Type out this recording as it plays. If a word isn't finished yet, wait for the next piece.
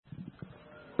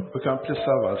We can please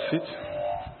have our seat.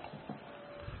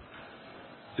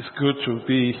 It's good to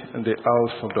be in the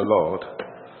house of the Lord.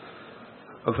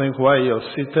 I think while you're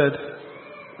seated,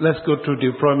 let's go through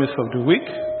the promise of the week.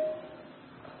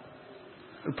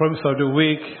 The promise of the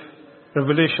week,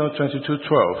 Revelation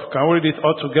 22:12. Can we read it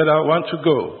all together? One to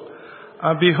go.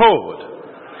 And behold,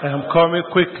 I am coming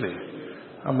quickly,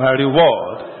 and my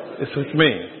reward is with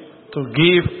me, to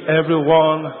give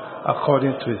everyone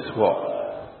according to his work.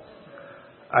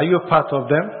 Are you part of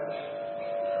them?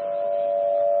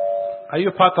 Are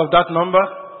you part of that number?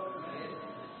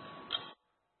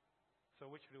 So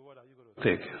which reward are you going to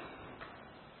take?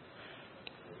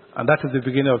 And that is the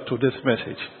beginning of today's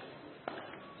message.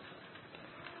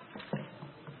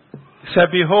 He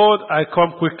said, behold, I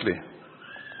come quickly,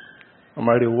 and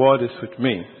my reward is with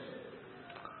me.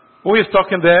 Who is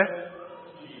talking there?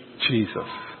 Jesus.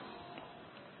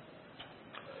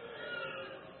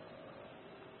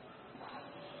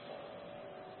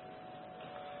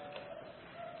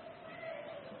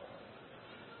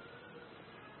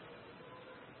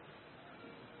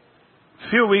 A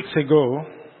few weeks ago,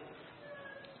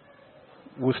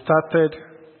 we started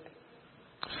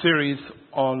a series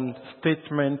on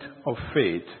statement of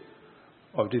faith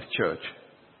of this church.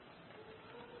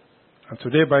 And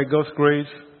today, by God's grace,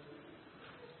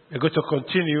 we're going to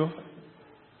continue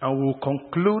and we'll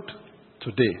conclude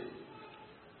today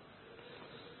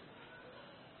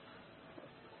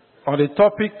on a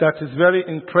topic that is very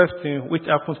interesting, which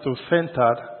happens to be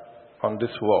centered on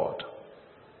this word.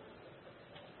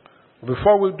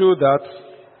 Before we do that,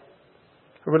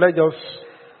 let us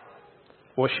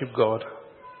worship God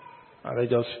and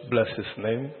let us bless His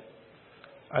name.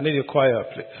 I need a choir,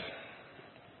 please.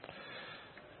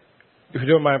 If you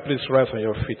don't mind, please rise on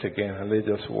your feet again and let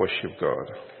us worship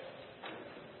God.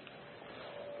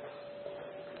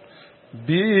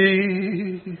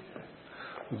 Be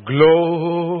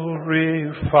glorified.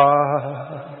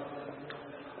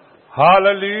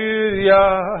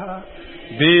 Hallelujah.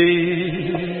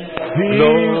 Be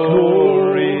glorified.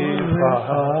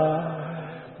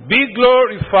 Be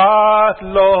glorified,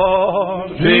 Lord.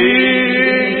 Be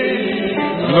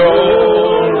glorified.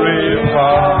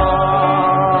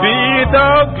 Be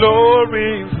thou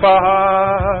glorified.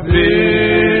 Be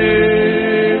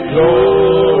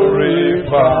glorified.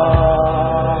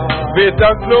 Be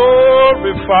thou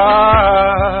glorified.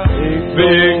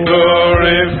 Be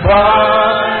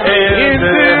glorified in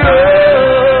the earth.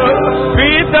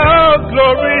 Be thou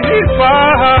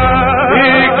glorified. Be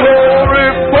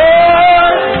glorified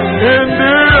in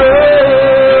the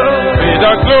earth. Be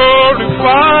thou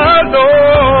glorified,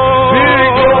 Lord. Be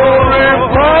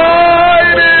glorified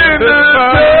in the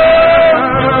earth.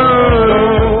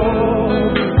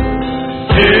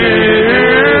 Jesus,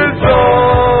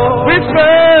 we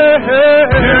say,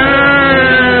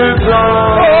 Jesus,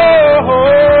 oh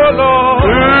Lord,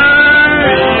 be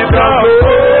thou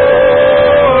glorified.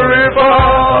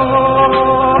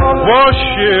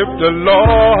 Worship the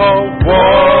Lord,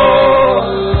 worship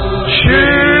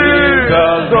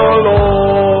the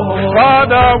Lord.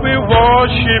 Father, we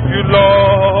worship you,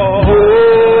 Lord.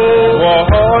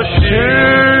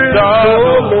 Worship the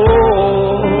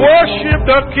Lord. Worship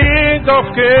the King of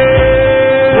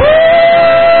Kings.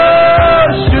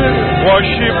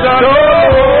 Worship the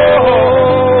Lord.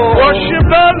 Worship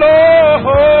the Lord.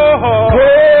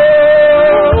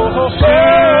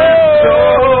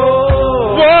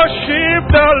 Worship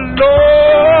the Lord.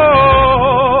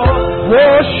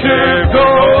 Worship the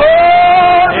Lord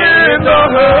in the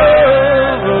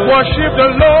heavens. Worship the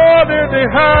Lord in the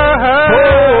heavens.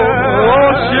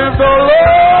 Worship the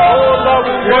Lord.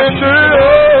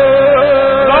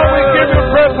 Lord, we give you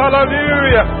praise.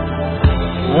 Hallelujah.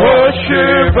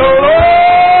 Worship the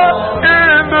Lord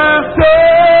in the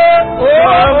sanctuary.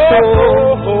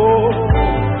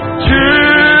 Jesus,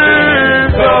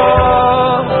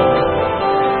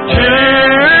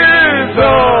 Jesus,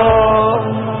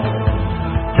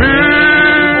 be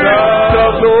thou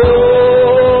glorified.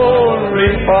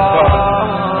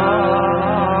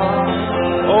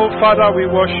 Oh, Father, we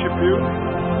worship you.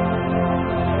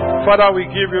 Father, we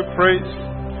give you praise.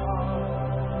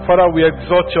 Father, we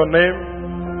exalt your name.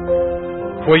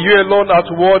 For you alone art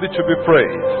worthy to be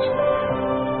praised.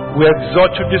 We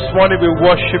exalt you this morning, we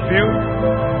worship you.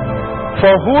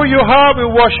 For who you are, we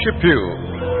worship you.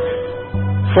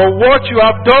 For what you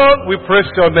have done, we praise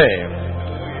your name.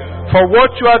 For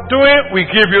what you are doing, we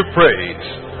give you praise.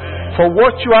 For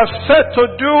what you are set to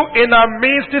do in our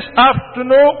midst this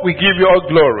afternoon, we give you all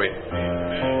glory.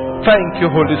 Thank you,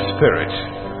 Holy Spirit.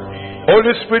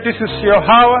 Holy Spirit, this is your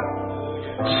hour.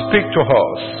 Speak to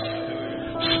us.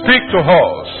 Speak to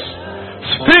us.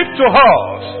 Speak to to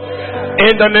us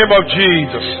in the name of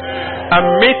Jesus. And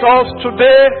meet us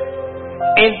today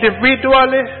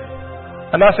individually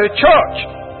and as a church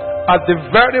at the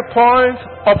very point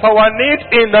of our need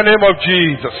in the name of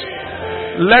Jesus.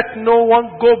 Let no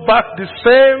one go back the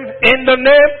same in the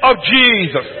name of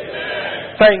Jesus.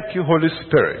 Thank you, Holy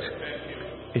Spirit.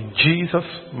 In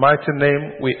Jesus' mighty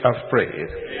name we have prayed.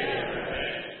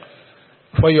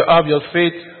 Before you have your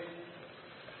seat,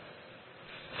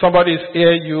 somebody is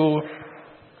here, you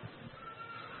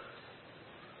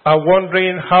are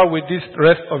wondering how will this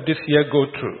rest of this year go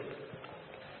through.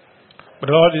 But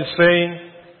the Lord is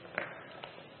saying,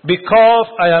 because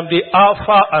I am the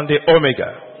Alpha and the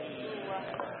Omega,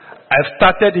 I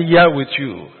started the year with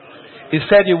you. He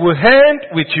said it will end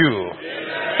with you.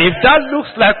 If that looks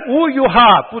like who you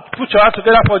are, put your hands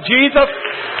together for Jesus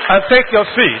and take your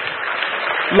seat.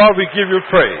 Lord, we give you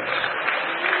praise.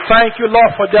 Thank you,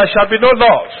 Lord, for there shall be no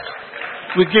loss.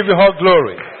 We give you all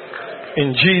glory.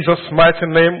 In Jesus' mighty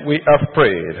name we have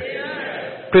prayed.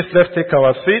 Please let's take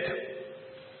our seat.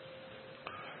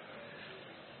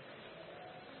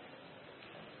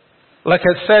 Like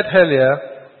I said earlier,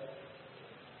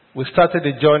 we started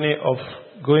the journey of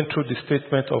going through the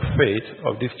statement of faith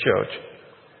of this church.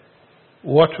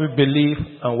 What we believe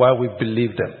and why we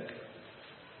believe them.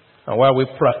 And why we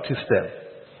practice them.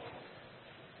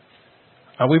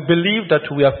 And we believe that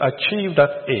we have achieved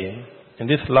that aim in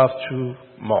these last 2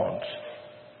 months.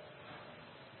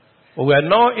 But we are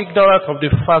not ignorant of the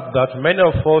fact that many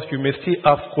of us, you may still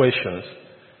have questions.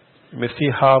 You may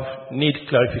still need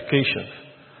clarifications.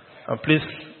 And please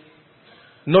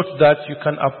note that you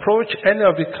can approach any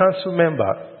of the council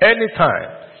member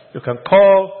anytime. You can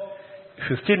call if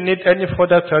you still need any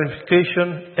further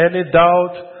clarification, any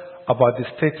doubt about the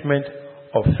statement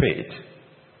of faith.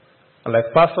 And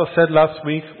like Pastor said last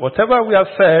week, whatever we have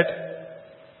said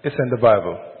is in the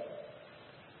Bible.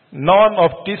 None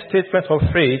of these statements of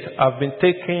faith have been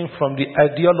taken from the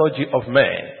ideology of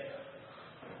man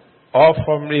or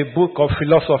from a book of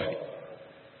philosophy.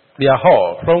 They are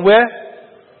all from where?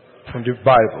 From the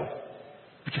Bible,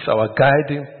 which is our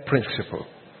guiding principle.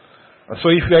 And so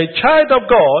if you are a child of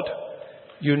God,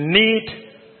 you need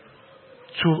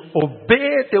to obey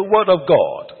the word of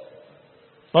God,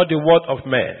 not the word of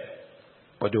man,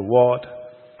 but the word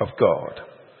of God.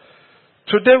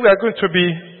 Today we are going to be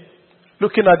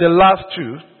looking at the last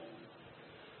 2.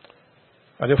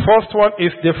 And the first one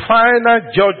is the final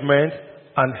judgment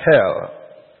and hell.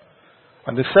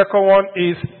 And the second one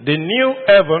is the new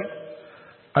heaven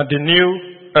and the new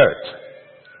earth.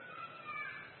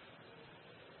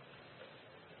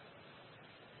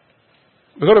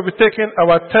 We're going to be taking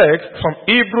our text from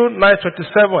Hebrew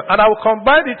 9:27, and I will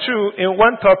combine the two in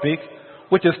one topic,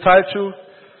 which is titled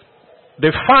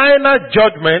The Final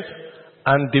Judgment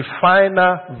and the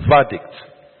Final Verdict.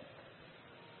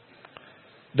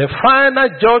 The final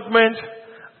judgment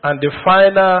and the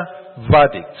final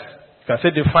verdict. You can say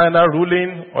the final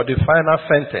ruling or the final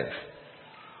sentence.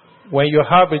 When you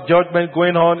have a judgment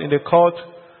going on in the court,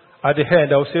 at the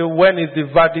end, they will say, when is the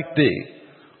verdict day?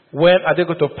 When are they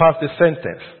going to pass the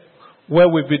sentence? Where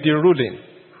will be the ruling?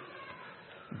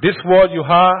 This world you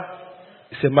have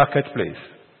is a marketplace.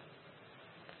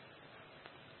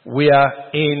 We are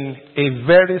in a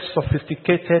very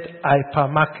sophisticated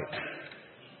hypermarket,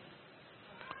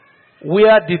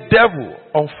 where the devil,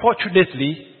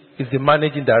 unfortunately, is the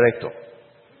managing director.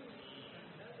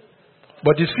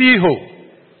 But the CEO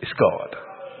is God.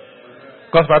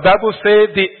 Because my Bible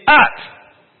says the earth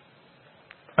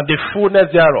and the fullness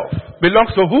thereof belongs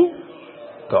to who?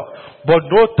 God. But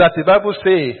note that the Bible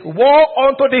says, woe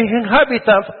unto the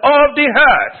inhabitants of the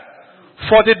earth,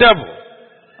 for the devil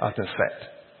has been set.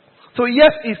 So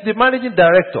yes, it's the managing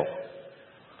director.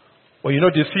 But you know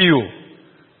the CEO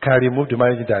can remove the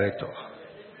managing director.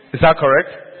 Is that correct?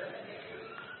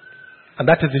 And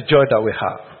that is the joy that we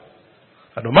have.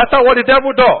 And no matter what the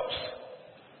devil does,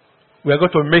 we are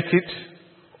going to make it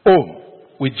home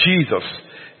with Jesus.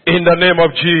 In the name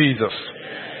of Jesus.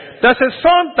 There's a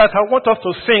song that I want us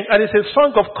to sing, and it's a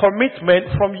song of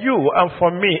commitment from you and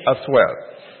from me as well.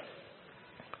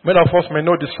 Many of us may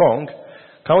know the song.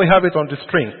 Can we have it on the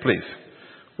string, please?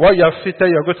 While you are seated,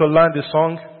 you're going to learn the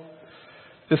song.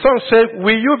 The song says,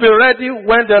 will you be ready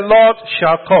when the Lord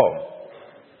shall come?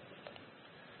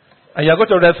 And you're going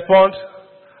to respond,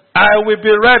 I will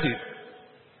be ready.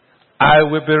 I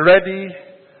will be ready.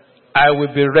 I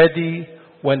will be ready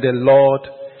when the Lord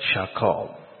shall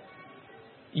come.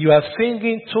 You are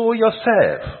singing to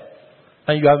yourself,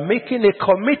 and you are making a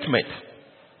commitment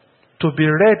to be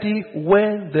ready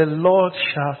when the Lord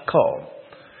shall come.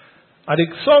 And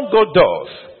the song goes thus,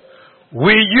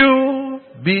 will you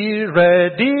be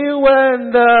ready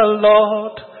when the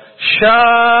Lord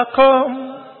shall come?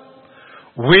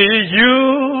 Will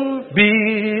you be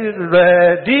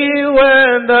ready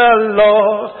when the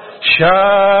Lord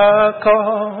shall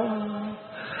come?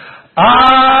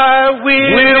 I will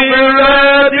be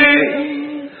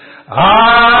ready.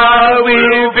 I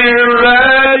will be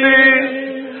ready.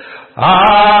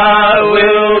 I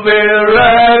will be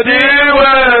ready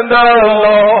when the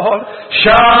Lord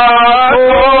shall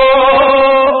come.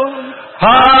 I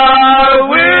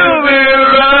will be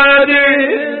ready.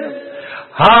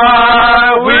 I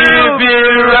will be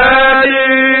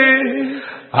ready.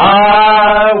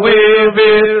 I will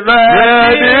be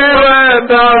ready when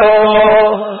the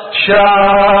Lord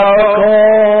shall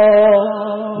come.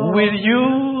 Will you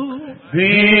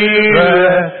be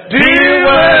ready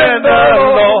when the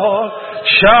Lord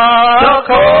shall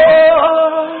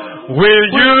come? Will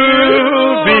you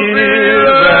be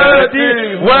ready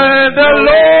when the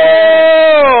Lord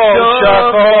shall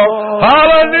come?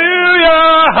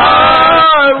 Hallelujah! I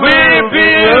will be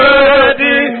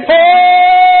ready. Oh,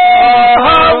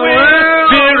 I will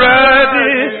be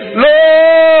ready.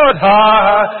 Lord, I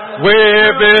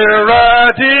will be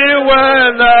ready when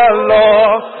the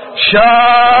Lord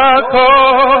shall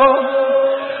come.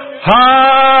 I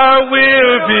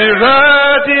will be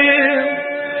ready.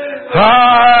 I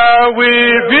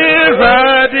will be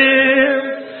ready.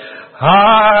 I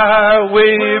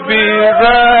will be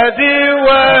ready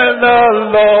when the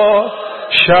Lord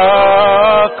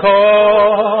shall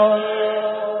come.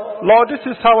 Lord, this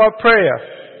is our prayer,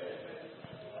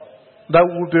 that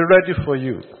we will be ready for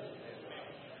you.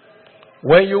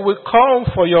 When you will come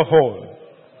for your home,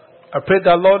 I pray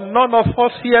that, Lord, none of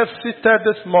us here seated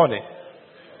this morning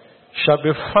shall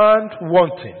be found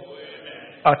wanting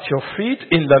at your feet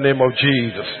in the name of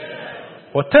Jesus.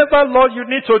 Whatever, Lord, you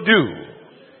need to do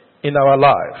in our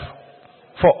life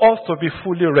for us to be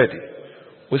fully ready,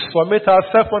 we submit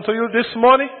ourselves unto you this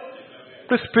morning.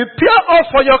 Please prepare us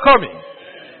for your coming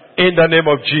in the name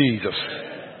of Jesus.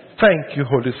 Thank you,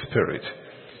 Holy Spirit.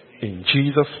 In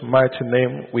Jesus' mighty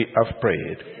name we have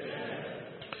prayed.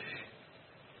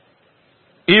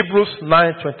 Hebrews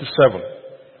 9:27.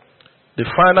 The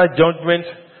final judgment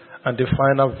and the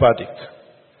final verdict.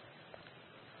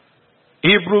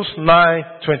 Hebrews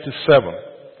 9:27.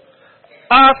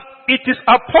 As it is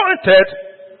appointed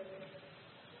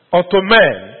unto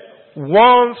men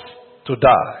once to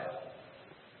die,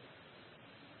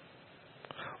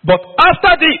 but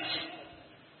after this,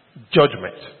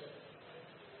 judgment.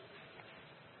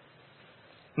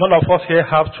 None of us here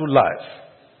have two lives.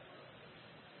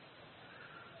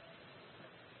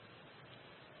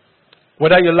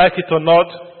 Whether you like it or not,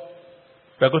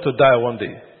 we are going to die one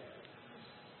day.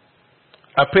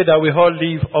 I pray that we all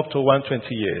live up to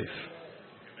 120 years.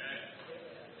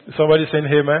 Is somebody saying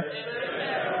amen?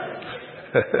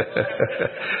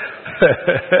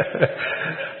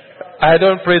 I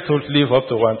don't pray to live up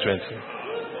to 120.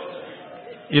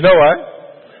 You know why?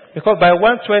 Because by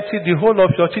 120, the whole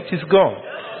of your teeth is gone.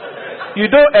 You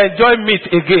don't enjoy meat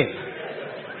again.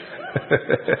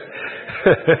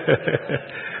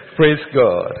 Praise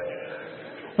God.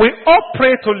 We all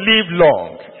pray to live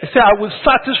long. He said, I will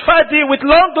satisfy thee with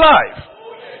long life.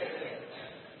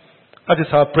 That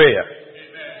is our prayer.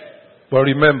 But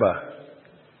remember,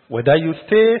 whether you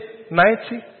stay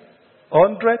 90,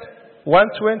 100,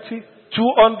 120,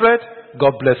 200,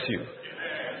 God bless you.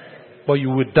 But you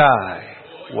will die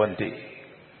one day.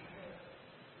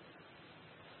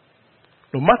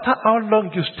 No matter how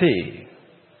long you stay,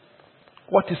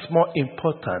 what is more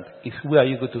important is where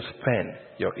you're going to spend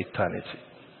your eternity.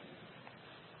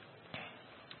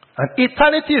 And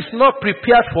eternity is not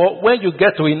prepared for when you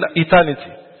get to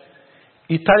eternity.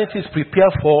 Eternity is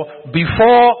prepared for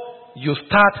before you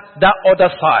start that other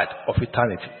side of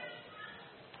eternity.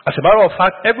 As a matter of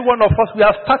fact, every one of us, we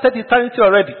have started eternity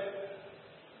already.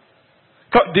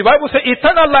 The Bible says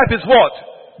eternal life is what?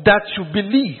 That you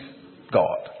believe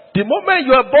God. The moment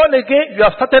you are born again, you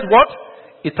have started what?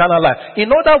 Eternal life.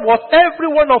 In other words, every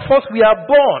one of us, we are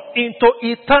born into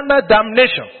eternal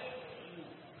damnation.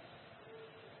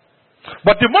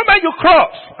 But the moment you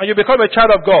cross and you become a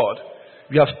child of God,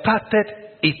 you have started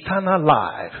eternal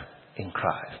life in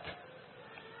Christ.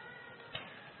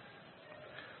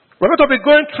 We're going to be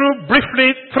going through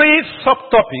briefly 3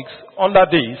 subtopics under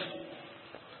this.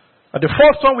 And the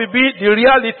first one will be the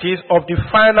realities of the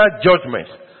final judgment.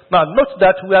 Now, note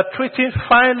that we are treating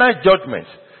final judgment.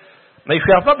 Now, if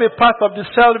you have not been part of the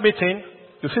cell meeting,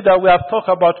 you see that we have talked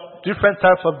about different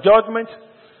types of judgment.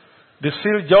 The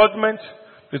seal judgment,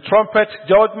 the trumpet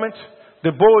judgment,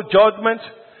 the bowl judgment.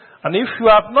 And if you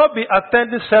have not been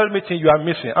attending cell meeting, you are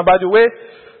missing. And by the way,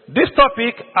 this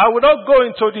topic, I will not go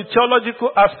into the theological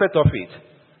aspect of it.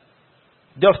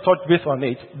 Just touch base on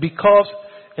it. Because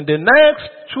in the next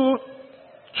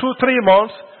 3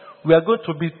 months, we are going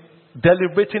to be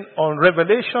deliberating on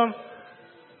Revelation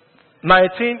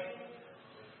 19,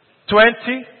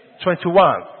 20,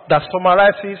 21. That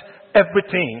summarizes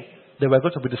everything that we're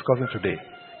going to be discussing today.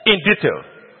 In detail.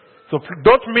 So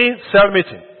don't mean cell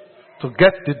meeting. To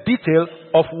get the details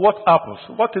of what happens.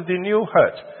 What is the new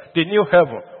earth? The new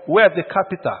heaven? Where is the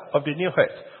capital of the new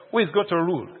earth? Who is going to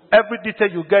rule? Every detail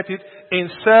you get it in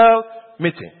cell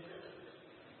meeting.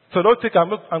 So don't think I'm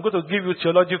going to give you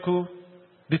theological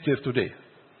details today.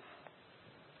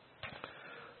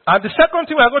 And the second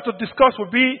thing we are going to discuss will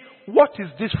be, what is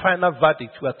this final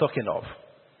verdict we are talking of?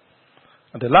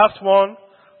 And the last one,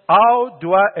 how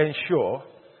do I ensure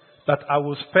that I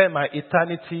will spend my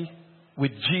eternity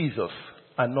with Jesus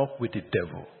and not with the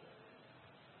devil?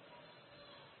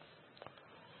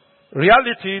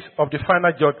 Realities of the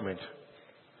final judgment.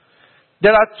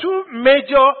 There are two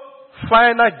major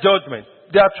final judgments.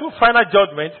 There are two final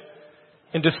judgments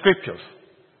in the scriptures.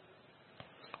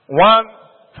 One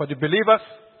for the believers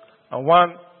and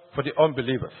one for the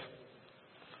unbelievers.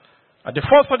 And the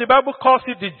first one, the Bible calls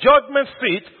it the judgment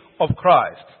seat of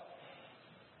Christ.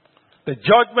 The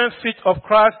judgment seat of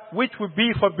Christ, which will be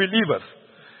for believers.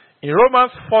 In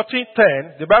Romans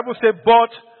 14:10, the Bible says, "But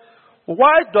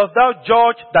why dost thou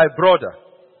judge thy brother?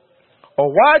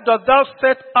 Or why dost thou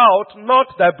set out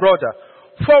not thy brother?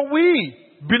 For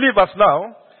we, believers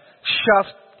now, shall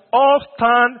all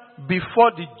stand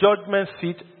before the judgment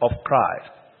seat of Christ."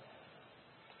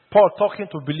 Paul talking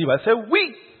to believers, say,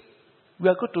 we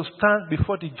are going to stand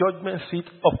before the judgment seat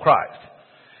of Christ.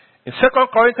 In 2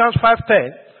 Corinthians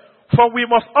 5:10, "For we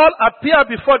must all appear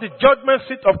before the judgment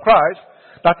seat of Christ,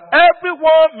 that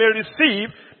everyone may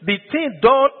receive the thing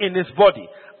done in his body,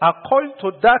 according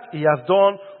to that he has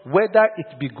done, whether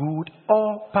it be good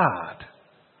or bad."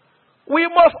 We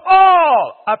must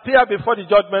all appear before the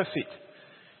judgment seat.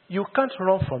 You can't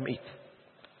run from it.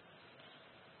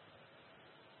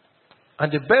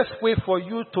 And the best way for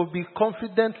you to be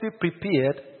confidently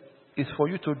prepared is for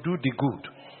you to do the good.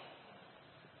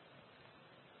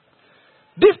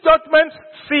 This judgment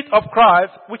seat of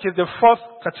Christ, which is the first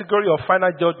category of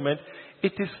final judgment,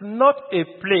 it is not a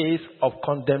place of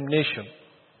condemnation.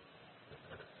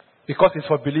 Because it's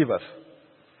for believers.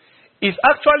 It's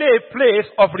actually a place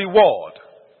of reward.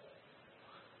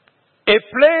 A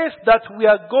place that we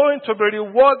are going to be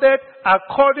rewarded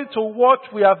according to what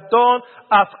we have done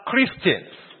as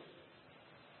Christians.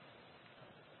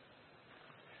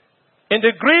 In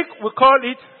the Greek, we call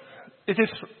it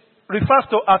refers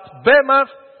to as Bema's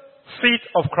seat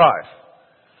of Christ.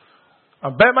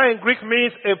 And Bema in Greek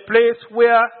means a place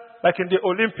where, like in the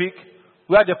Olympic,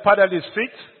 where the paddlers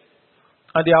sit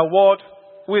and they award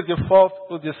who is the first,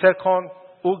 who is the second,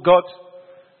 who got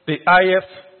the highest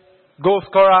goal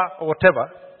scorer or whatever.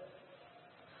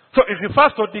 So it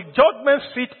refers to the judgment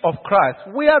seat of Christ,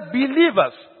 where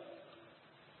believers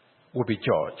will be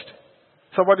judged.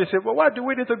 Somebody say, "Well, why do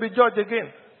we need to be judged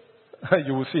again?"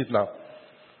 You will see it now.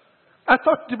 I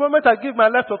thought the moment I give my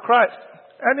life to Christ,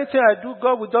 anything I do,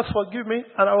 God will just forgive me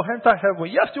and I will enter heaven.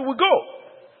 Yes, you will go.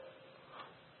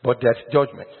 But there's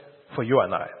judgment for you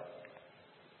and I.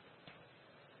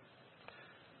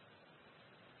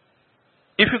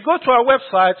 If you go to our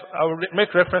website, I will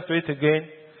make reference to it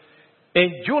again.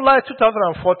 In July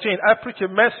 2014, I preached a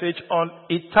message on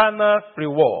eternal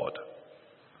reward.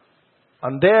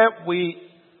 And there we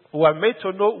were made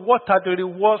to know what are the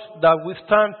rewards that we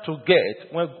stand to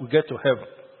get when we get to heaven.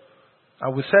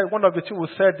 And we said, one of the things we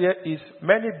said there is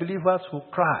many believers who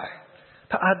cry,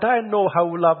 "Had I known, I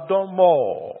would have done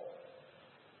more."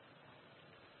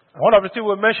 And one of the things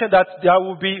we mentioned that there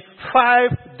will be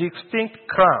 5 distinct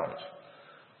crowns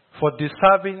for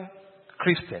deserving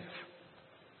Christians.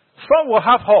 Some will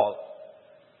have all.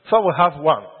 Some will have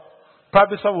one.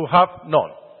 Probably some will have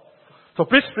none. So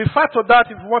please refer to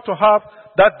that if you want to have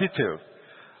that detail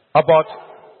about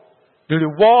the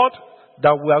reward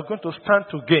that we are going to stand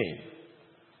to gain.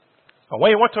 And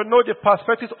when you want to know the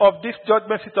perspective of this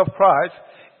judgment seat of Christ,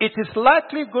 it is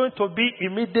likely going to be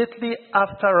immediately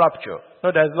after rapture.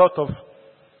 Now there's a lot of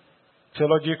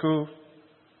theological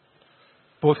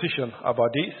position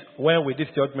about this. When will this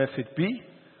judgment seat be?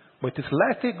 But it's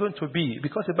likely going to be,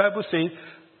 because the Bible says,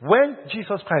 when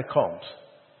Jesus Christ comes,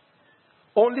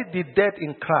 only the dead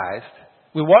in Christ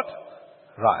will what?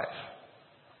 Rise.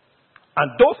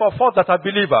 And those of us that are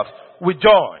believers will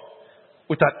join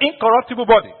with an incorruptible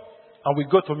body and we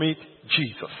go to meet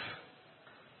Jesus.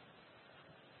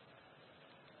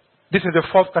 This is the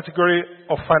fourth category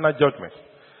of final judgment.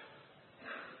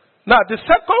 Now, the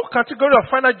second category of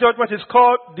final judgment is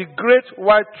called the Great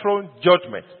White Throne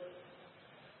Judgment.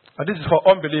 And this is for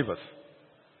unbelievers.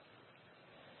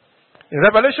 In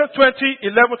Revelation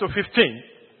 20:11 to 15,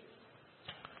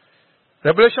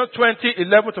 Revelation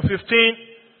 20:11 to 15,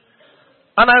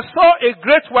 and I saw a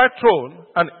great white throne,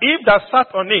 and him that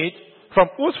sat on it, from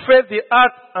whose face the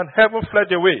earth and heaven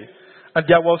fled away, and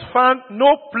there was found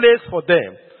no place for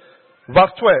them.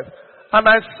 Verse 12, and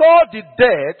I saw the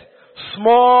dead,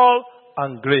 small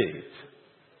and great,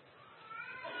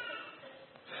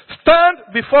 stand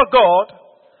before God,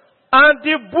 and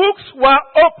the books were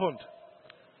opened.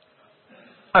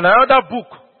 And another book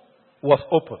was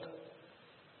opened.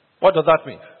 What does that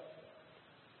mean?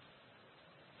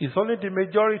 It's only the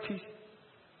majority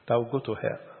that will go to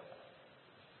hell.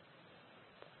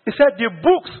 He said the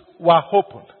books were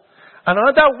opened. And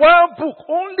another one book,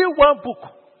 only one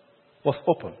book, was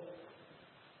opened.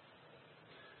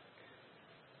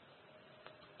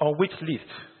 On which list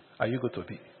are you going to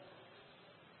be?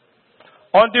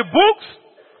 On the books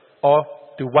or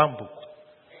the one book?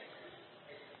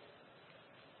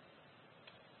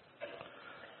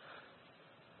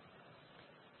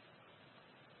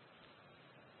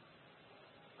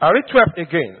 I read 12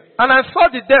 again. And I saw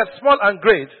the dead, small and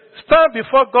great, stand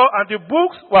before God, and the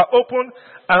books were opened,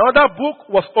 and another book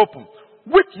was opened,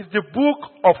 which is the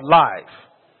book of life.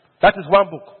 That is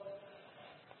one book.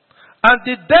 And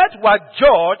the dead were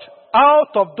judged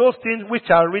out of those things which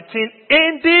are written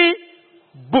in the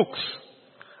books,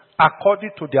 according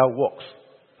to their works.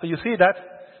 So you see that?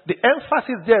 The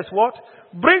emphasis there is what?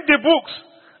 Bring the books,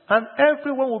 and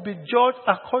everyone will be judged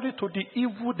according to the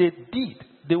evil they did.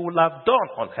 They will have done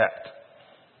on earth.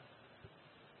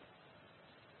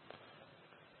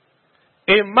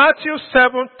 In Matthew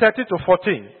 7:13 to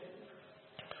 14,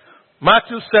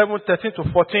 Matthew 7:13 to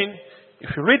 14,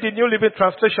 if you read the New Living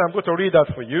Translation, I'm going to read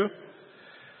that for you.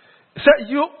 It says,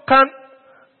 you can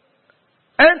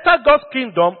enter God's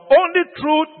kingdom only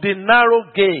through the narrow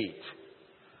gate.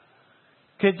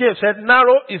 King James said,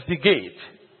 narrow is the gate.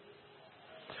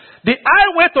 The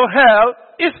highway to hell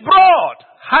is broad.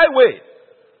 Highway.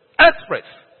 Express.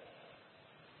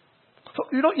 So,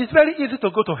 it's very easy to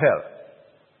go to hell.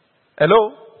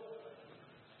 Hello?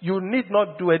 You need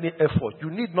not do any effort. You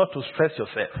need not to stress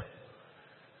yourself.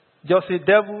 Just say,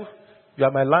 devil, you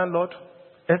are my landlord.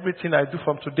 Everything I do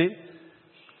from today,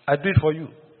 I do it for you.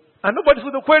 And nobody's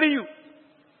going to query you.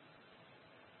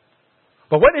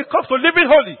 But when it comes to living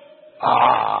holy,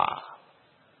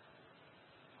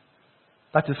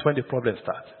 that is when the problem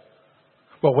starts.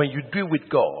 But when you do it with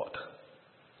God,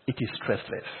 it is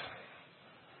stressless.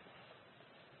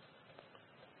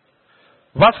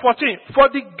 Verse 14. For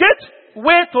the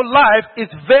gateway to life is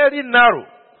very narrow,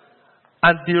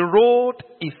 and the road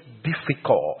is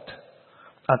difficult,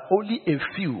 and only a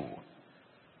few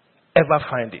ever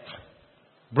find it.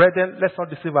 Brethren, let's not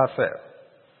deceive ourselves.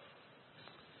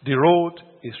 The road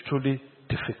is truly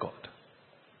difficult.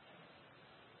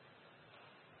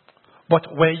 But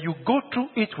when you go through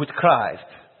it with Christ,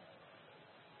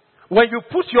 when you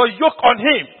put your yoke on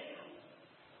Him,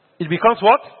 it becomes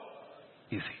what?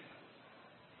 Easy.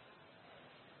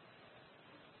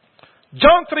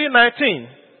 John 3:19.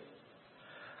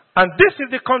 And this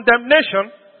is the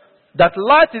condemnation, that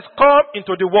light is come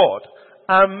into the world,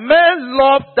 and men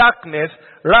love darkness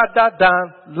rather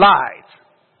than light.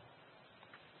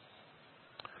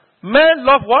 Men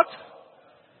love what?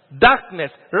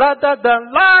 Darkness rather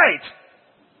than light.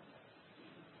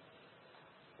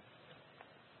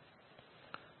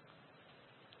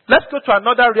 Let's go to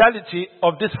another reality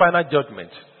of this final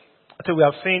judgment. I think we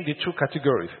have seen the two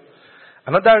categories.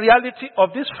 Another reality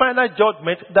of this final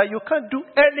judgment that you can't do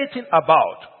anything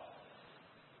about.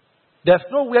 There's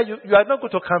nowhere you are not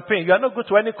going to campaign. You are not going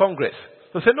to any congress.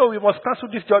 To say, no, we must cancel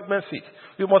this judgment seat.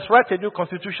 We must write a new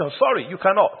constitution. Sorry, you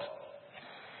cannot.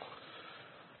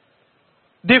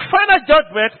 The final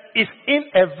judgment is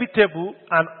inevitable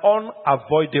and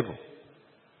unavoidable.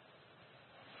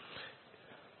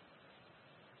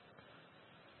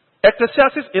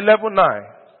 Ecclesiastes 11:9.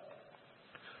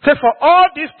 Say, for all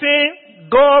these things,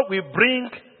 God will bring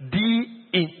thee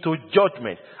into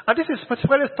judgment. And this is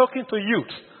specifically talking to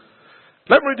youth.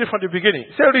 Let me read it from the beginning.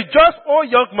 Say, rejoice, O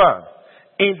young man,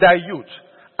 in thy youth,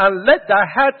 and let thy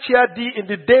heart cheer thee in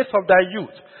the days of thy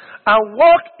youth, and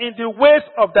walk in the ways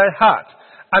of thy heart,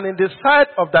 and in the sight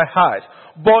of thy eyes.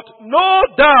 But know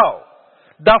thou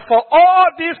that for all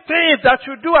these things that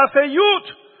you do as a youth,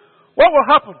 what will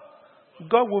happen?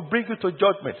 God will bring you to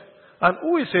judgment. And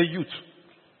who is a youth?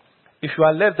 If you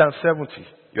are less than 70,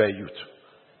 you are a youth.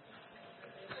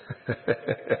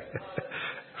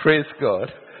 Praise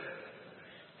God.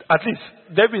 At least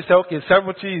David said, okay,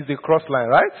 70 is the cross line,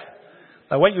 right?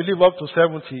 And when you live up to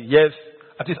 70, yes,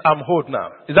 at least I'm old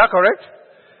now. Is that correct?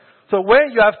 So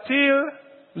when you are still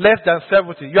less than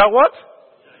 70, you are what?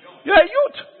 You are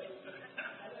youth.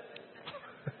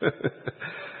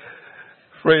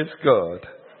 Praise God.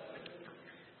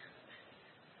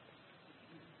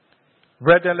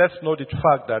 Brethren, let's know the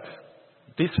fact that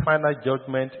this final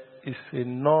judgment is a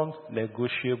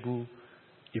non-negotiable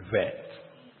event.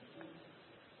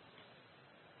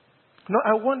 Now,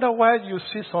 I wonder why you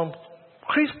see some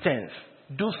Christians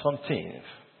do some things.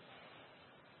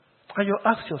 And you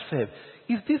ask yourself,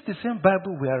 is this the same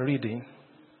Bible we are reading?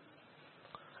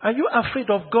 Are you afraid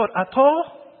of God at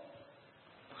all?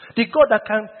 The God that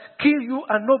can kill you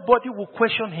and nobody will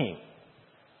question him.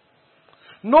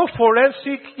 No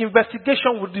forensic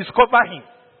investigation will discover him.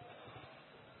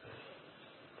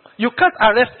 You can't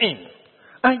arrest him.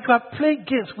 And you are playing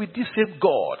games with this same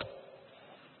God.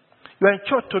 You are in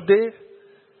church today.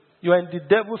 You are in the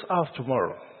devil's house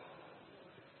tomorrow.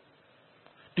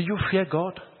 Do you fear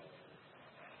God?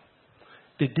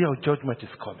 The day of judgment is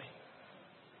coming.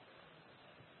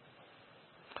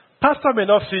 Pastor may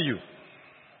not see you.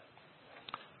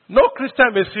 No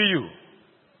Christian may see you.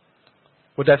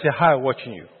 But there's a high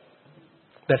watching you.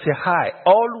 There's a high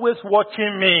always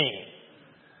watching me.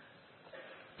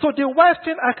 So the worst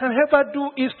thing I can ever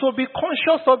do is to be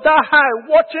conscious of that high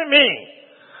watching me.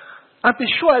 And be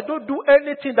sure I don't do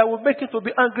anything that will make him to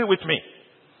be angry with me.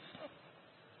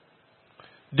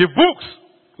 The books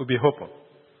will be open.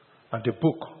 And the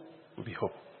book will be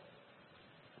open.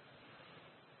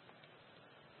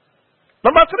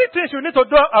 Number 3 things you need to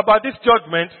do about this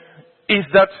judgment is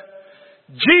that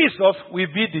Jesus will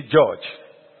be the judge.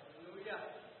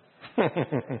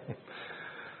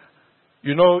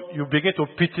 You know, you begin to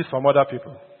pity some other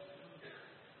people.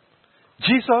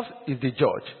 Jesus is the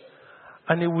judge.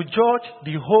 And he will judge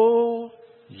the whole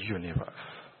universe.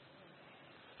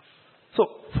 So,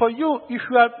 for you, if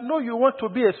you want to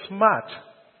be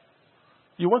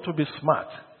you want to be smart,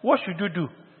 what should you do?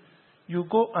 You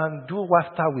go and do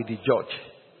wasta with the judge.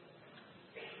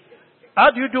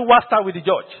 How do you do wasta with the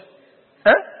judge?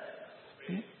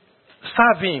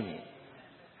 Serve him.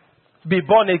 Be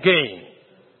born again.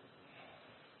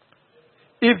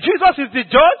 If Jesus is the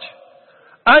judge,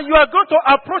 and you are going to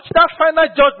approach that final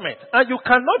judgment, and you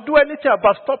cannot do anything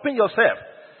about stopping yourself,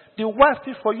 the worst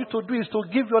thing for you to do is to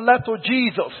give your life to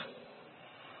Jesus.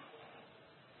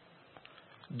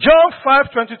 John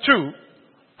 5:22,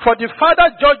 for the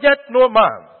Father judgeth no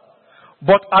man,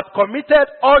 but hath committed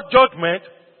all judgment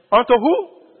unto who?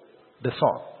 The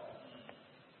Son.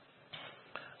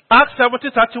 Acts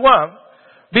 17:31,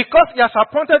 because he has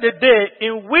appointed a day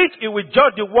in which he will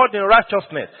judge the world in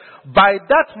righteousness, by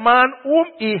that man whom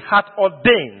he hath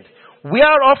ordained,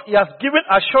 whereof he has given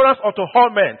assurance unto all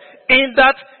men, in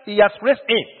that he has raised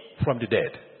him from the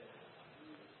dead.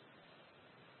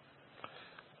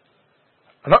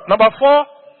 Number 4,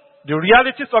 the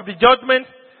realities of the judgment.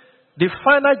 The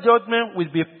final judgment will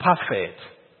be perfect.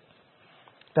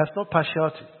 There's no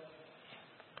partiality.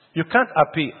 You can't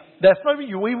appeal. There's nothing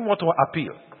you even want to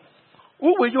appeal.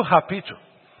 Who will you appeal to?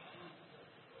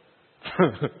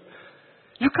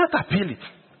 You can't appeal it.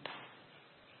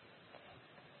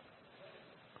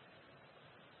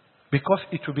 Because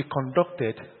it will be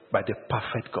conducted by the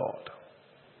perfect God,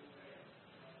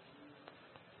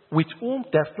 with whom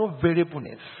there's no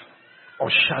variableness or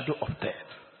shadow of death.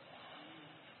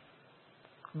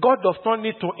 God does not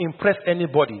need to impress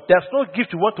anybody. There's no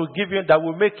gift you want to give him that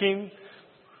will make him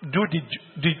do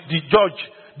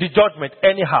the judgment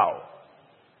anyhow.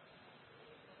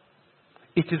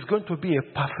 It is going to be a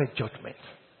perfect judgment.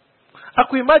 I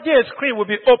could imagine a screen will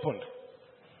be opened.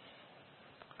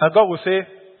 And God will say,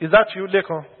 is that you,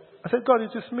 Lekan? I said, God,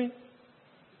 it is me.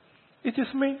 It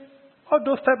is me. All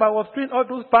those times I was doing all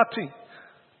those bad things.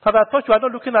 And I thought you are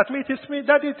not looking at me. It is me.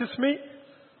 Daddy, it is me.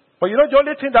 But you know the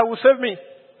only thing that will save me?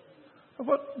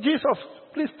 But Jesus,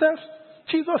 please tell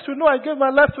Jesus, you know I gave my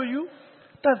life to you.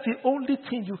 That's the only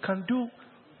thing you can do.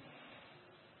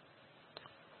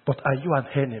 But are you an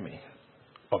enemy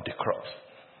of the cross?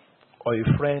 Or a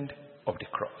friend of the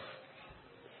cross?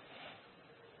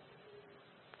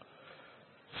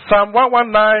 Psalm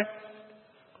 119,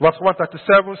 verse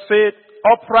 137 said,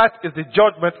 upright is the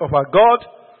judgment of our God.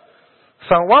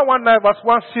 Psalm 119, verse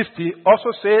 160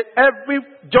 also said, every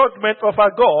judgment of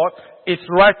our God is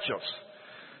righteous.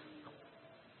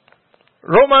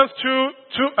 Romans 2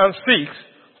 and 6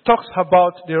 talks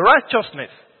about the righteousness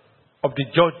of the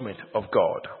judgment of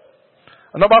God.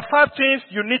 And number 5 things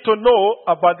you need to know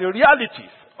about the realities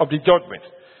of the judgment.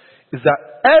 is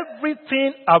that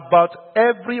everything about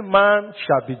every man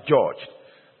shall be judged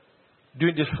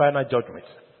during this final judgment.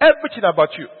 Everything about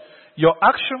you. Your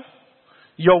action,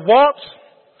 your words,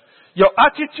 your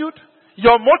attitude,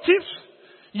 your motives,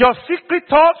 your secret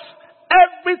thoughts,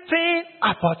 everything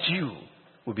about you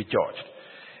will be judged.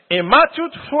 In Matthew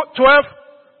 12,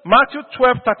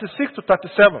 36 to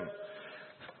 37.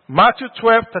 Matthew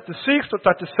 12, 36 to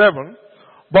 37.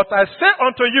 But I say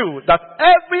unto you that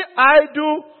every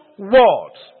idle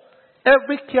word,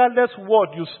 every careless word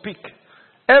you speak,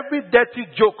 every dirty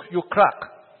joke you crack,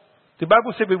 the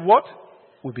Bible says with what?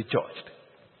 Will be judged.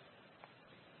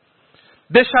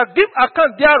 They shall give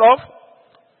account thereof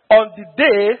on the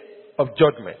day of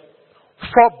judgment.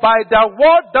 For by thy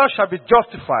word thou shalt be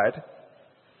justified,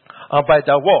 and by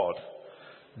thy word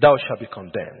thou shalt be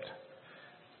condemned.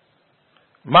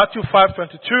 Matthew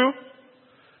 5:22.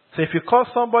 So if you call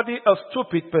somebody a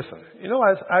stupid person,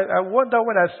 I wonder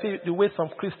when I see the way some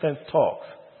Christians talk.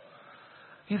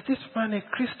 Is this man a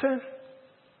Christian?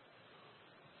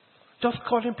 Just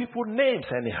calling people names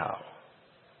anyhow.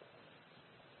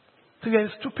 So you're a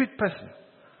stupid person.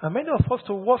 And many of us,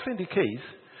 to worsen the case,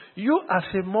 you as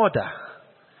a mother,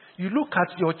 you look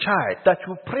at your child that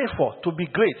you pray for to be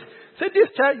great. Say, this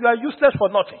child, you are useless for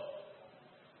nothing.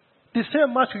 The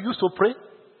same man you used to pray,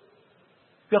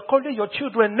 you are calling your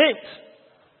children names.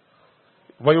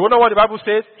 But you know what the Bible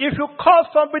says? If you call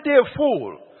somebody a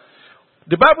fool,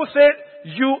 the Bible says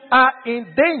you are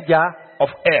in danger of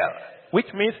hell, which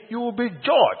means you will be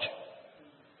judged.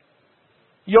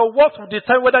 Your words will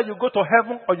determine whether you go to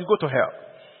heaven or you go to hell.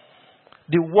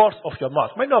 The words of your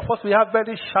mouth. Many of us, we have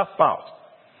very sharp mouth.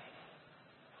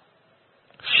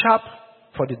 Sharp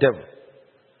for the devil.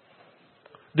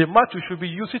 The mouth you should be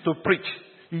using to preach.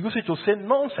 You use it to say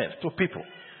nonsense to people.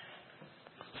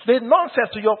 Say nonsense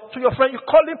to your friend. You're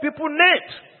calling people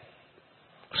names.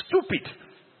 Stupid.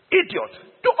 Idiot.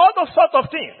 Do all those sorts of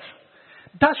things.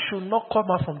 That should not come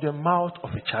out from the mouth of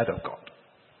a child of God.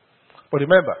 But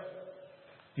remember,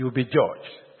 you will be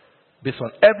judged based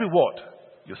on every word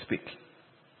you speak.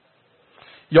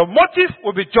 Your motive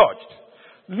will be judged.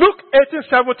 Luke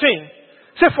 18:17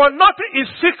 says, for nothing is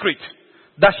secret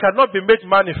that shall not be made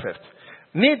manifest,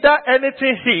 neither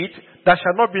anything hid that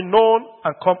shall not be known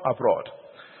and come abroad.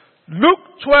 Luke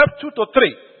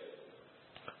 12:2-3.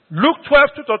 Luke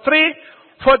 12:2-3.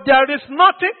 For there is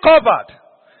nothing covered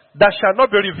that shall not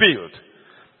be revealed,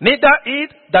 neither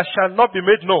hid that shall not be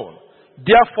made known.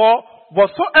 Therefore,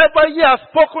 whatsoever ye have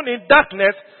spoken in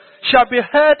darkness shall be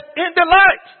heard in the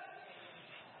light.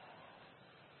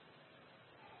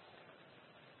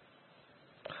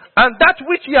 And that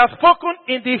which you have spoken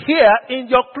in the ear, in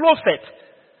your closet,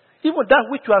 even that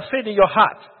which you are saying in your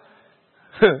heart,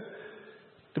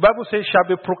 the Bible says shall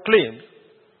be proclaimed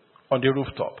on the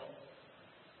rooftop.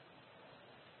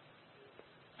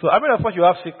 So how many of us you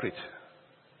have secrets?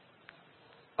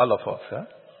 All of us, huh?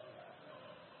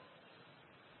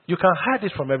 You can hide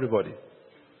it from everybody,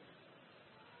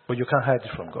 but you can't hide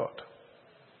it from God.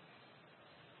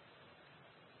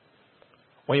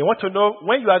 When you want to know,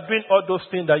 when you are doing all those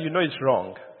things that you know is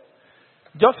wrong,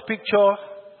 just picture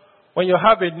when you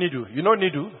have a needle. You know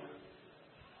needle?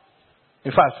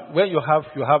 In fact, when you have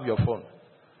your phone,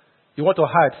 you want to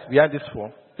hide behind this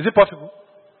phone. Is it possible?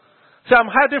 Say, I'm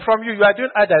hiding from you. You are doing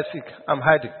hide and seek. I'm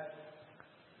hiding.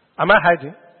 Am I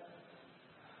hiding?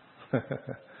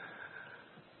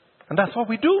 And that's what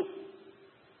we do.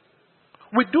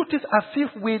 We do this as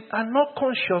if we are not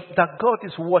conscious that God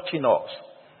is watching us.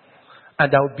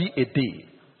 And there will be a day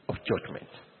of judgment.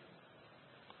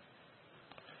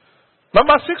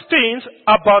 Number 16 is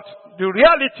about the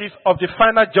realities of the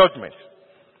final judgment.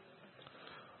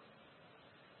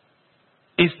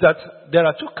 Is that there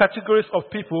are two categories of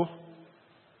people.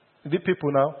 The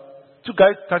people now.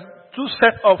 Two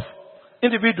sets of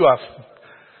individuals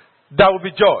that will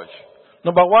be judged.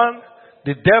 Number one,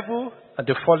 the devil and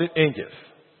the fallen angels.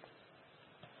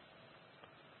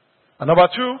 And number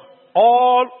two,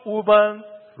 all human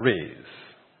race.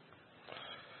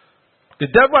 The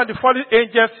devil and the fallen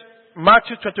angels,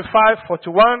 Matthew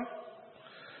 25:41,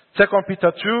 2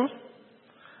 Peter 2,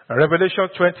 and Revelation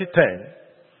 20:10.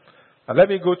 And let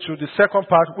me go to the second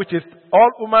part, which is all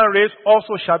human race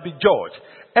also shall be judged.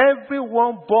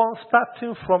 Everyone born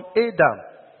starting from Adam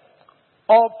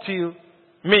up till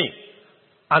me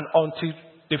and until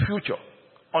the future,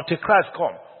 until Christ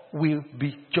comes, will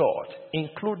be judged,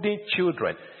 including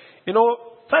children.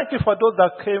 Thank you for those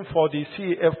that came for the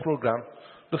CAF program,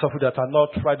 those of you that are not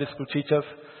Friday school teachers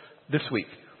this week.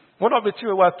 One of the things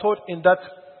we were told in that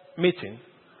meeting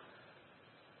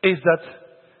is that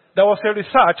there was a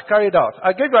research carried out.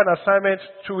 I gave you an assignment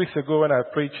 2 weeks ago when I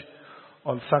preached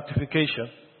on sanctification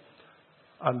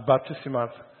and baptism.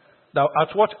 Now,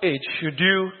 at what age should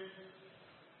you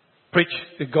preach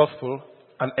the gospel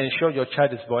and ensure your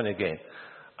child is born again?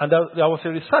 And there was a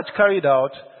research carried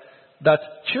out that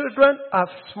children as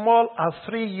small as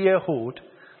 3-year-old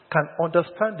can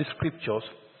understand the scriptures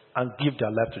and give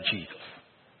their life to Jesus.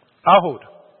 How old?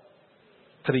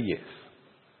 3 years.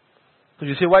 So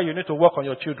you see why you need to work on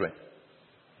your children.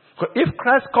 Because if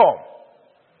Christ comes,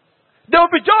 they will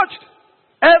be judged.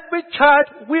 Every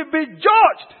child will be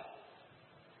judged.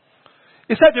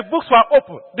 He said the books were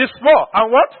open, the small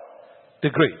and what? The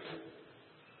great.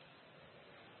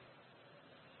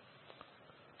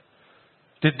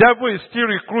 The devil is still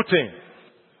recruiting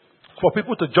for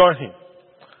people to join him.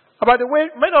 And by the way,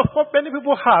 many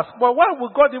people ask, well, why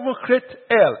would God even create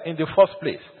hell in the first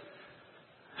place?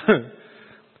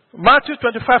 Matthew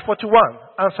 25:41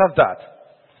 answers that.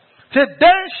 Say,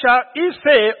 then shall he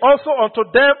say also unto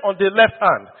them on the left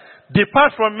hand,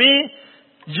 depart from me,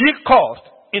 ye cursed,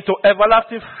 into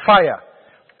everlasting fire,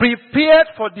 prepared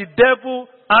for the devil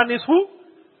and his who?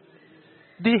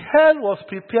 The hell was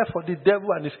prepared for the devil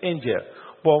and his angel.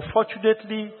 But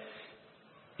unfortunately,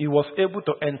 he was able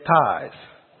to entice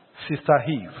Sister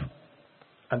Eve.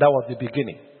 And that was the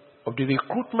beginning of the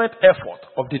recruitment effort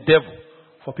of the devil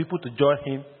for people to join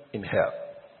him in hell.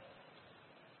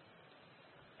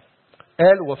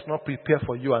 Hell was not prepared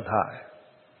for you and I.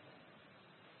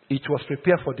 It was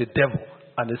prepared for the devil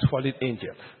and his fallen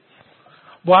angels.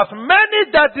 But as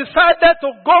many that decided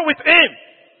to go with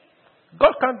him,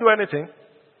 God can't do anything.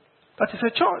 That is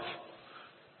a choice.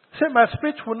 Say, my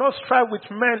spirit will not strive with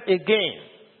men again.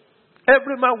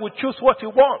 Every man will choose what he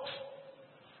wants.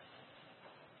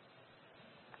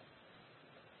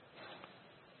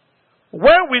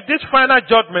 When will this final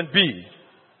judgment be?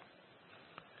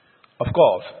 Of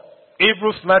course,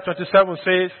 Hebrews 9:27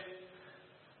 says,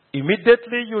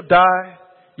 immediately you die,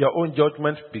 your own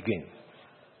judgment begins.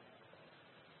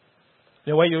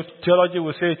 And when your theology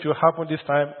will say it will happen this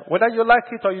time, whether you like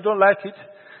it or you don't like it,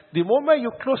 the moment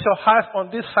you close your eyes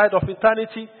on this side of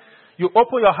eternity, you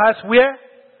open your eyes where?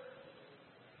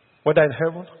 Whether in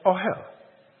heaven or hell.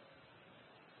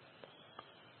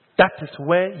 That is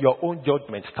where your own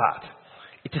judgment starts.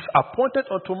 It is appointed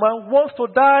unto man once to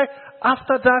die,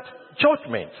 after that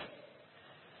judgment.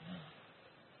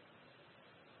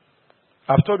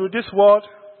 I've told you this world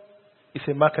is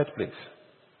a marketplace.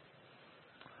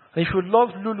 And if you love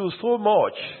Lulu so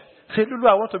much, say, Lulu,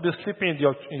 I want to be sleeping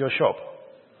in your shop.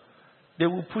 They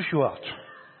will push you out.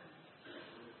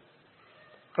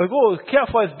 I go, care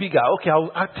for is bigger. Okay,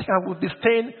 I think I will be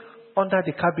staying under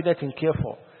the cabinet in care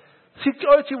for.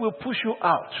 Security will push you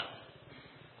out.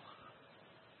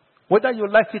 Whether you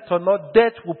like it or not,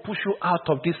 death will push you out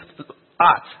of this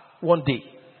earth one day.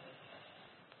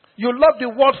 You love the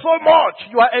world so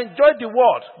much. You are enjoying the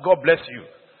world. God bless you.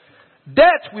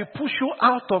 Death will push you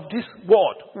out of this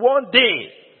world one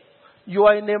day. You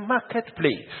are in a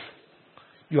marketplace.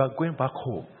 You are going back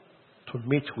home to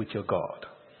meet with your God.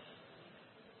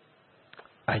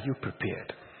 Are you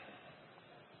prepared?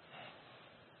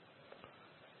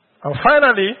 And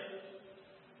finally,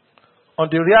 on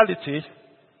the reality,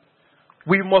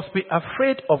 we must be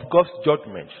afraid of God's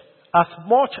judgment. As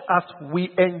much as we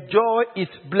enjoy His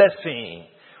blessing,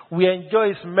 we enjoy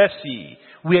His mercy,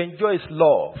 we enjoy His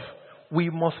love, we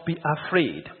must be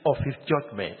afraid of His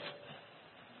judgment.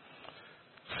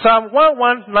 Psalm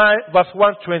 119 verse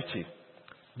 120.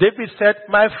 David said,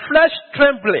 my flesh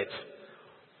trembleth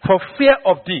for fear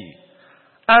of thee,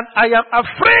 and I am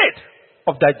afraid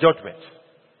of thy judgment.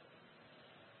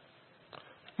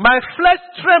 My flesh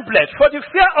trembleth for the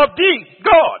fear of thee,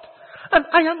 God, and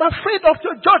I am afraid of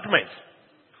your judgment.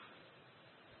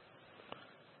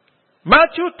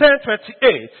 Matthew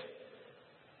 10:28.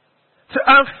 So,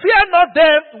 and fear not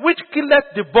them which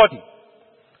killeth the body,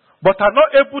 but are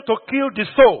not able to kill the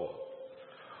soul.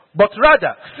 But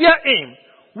rather fear him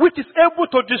which is able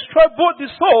to destroy both the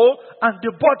soul and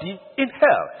the body in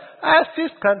hell.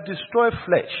 Isis can destroy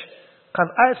flesh. Can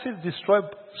Isis destroy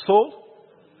soul?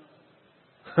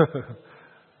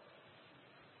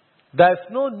 There is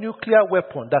no nuclear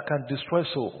weapon that can destroy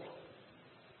soul.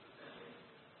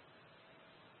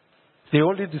 They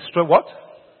only destroy what?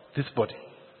 This body.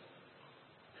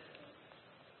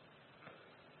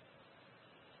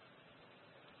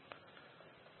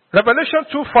 Revelation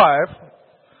 2:5,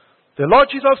 the Lord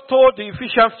Jesus told the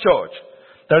Ephesians church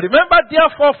that remember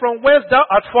therefore from whence thou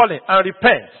art fallen and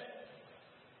repent.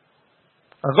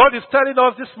 And God is telling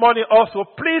us this morning also,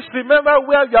 please remember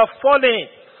where you are falling,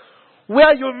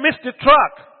 where you missed the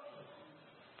track,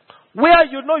 where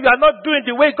you know you are not doing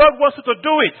the way God wants you to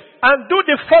do it, and do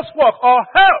the first work, or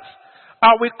else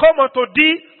I will come unto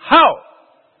thee, how?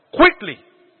 Quickly.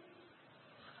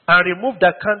 And remove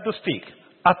the candlestick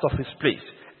out of his place,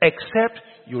 except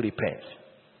you repent.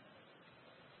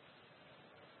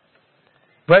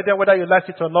 Brethren, whether you like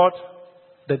it or not,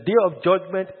 the day of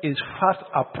judgment is fast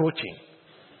approaching.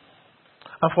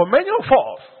 And for many of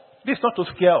us, this is not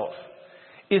to scare us.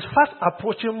 It's fast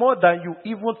approaching more than you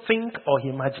even think or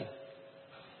imagine.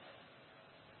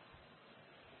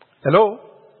 Hello?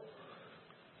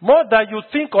 More than you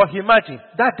think or imagine,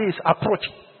 that day is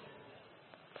approaching.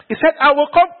 He said, I will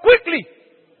come quickly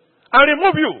and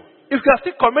remove you if you are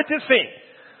still committing sin.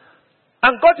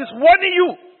 And God is warning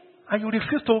you and you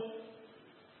refuse to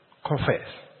confess.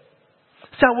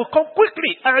 He said, I will come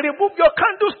quickly and remove your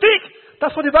candlestick.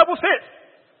 That's what the Bible says.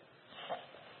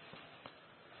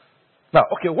 Now,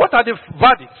 okay, what are the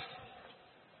verdicts?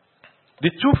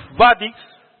 The two verdicts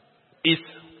is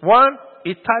one,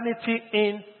 eternity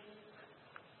in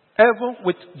heaven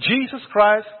with Jesus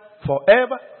Christ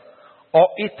forever, or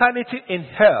eternity in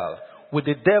hell with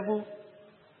the devil.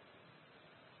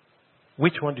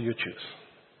 Which one do you choose?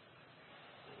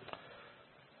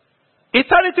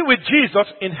 Eternity with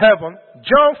Jesus in heaven,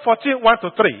 John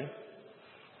 14:1-3.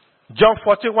 John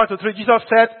 14:1-3, Jesus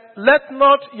said, let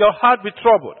not your heart be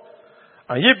troubled.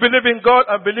 And ye believe in God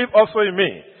and believe also in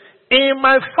me. In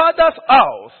my Father's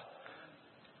house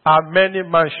are many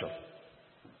mansions.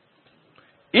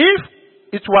 If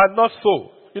it were not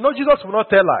so, Jesus will not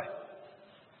tell lie.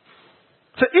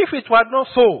 So if it were not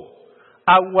so,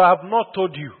 I would have not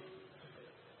told you.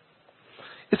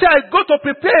 He said, I go to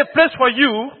prepare a place for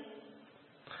you.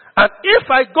 And if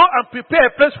I go and prepare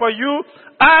a place for you,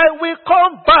 I will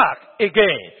come back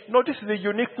again. This is the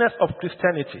uniqueness of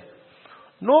Christianity.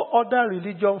 No other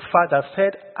religion father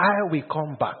said, I will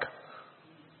come back.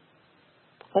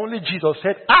 Only Jesus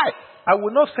said, I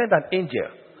will not send an angel.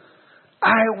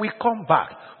 I will come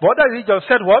back. But other religions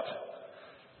said what?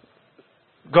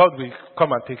 God will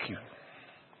come and take you.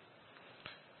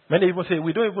 Many even say,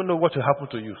 we don't even know what will happen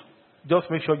to you. Just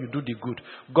make sure you do the good.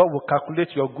 God will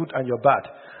calculate your good and your bad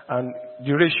and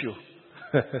the ratio.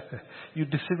 You're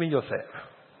deceiving yourself.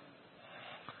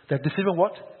 They're deceiving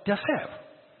what? Themselves.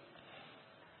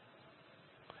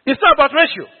 It's not about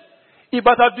ratio. It's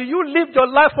about do you live your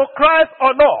life for Christ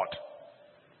or not?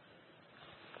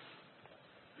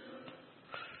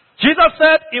 Jesus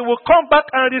said he will come back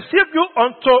and receive you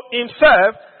unto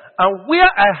himself, and where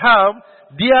I am,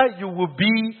 there you will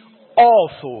be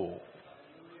also.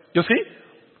 You see?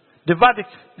 The verdict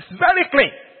is very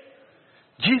clean.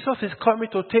 Jesus is coming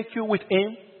to take you with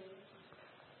him,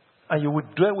 and you will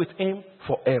dwell with him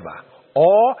forever.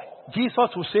 Or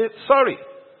Jesus will say, sorry,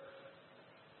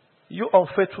 you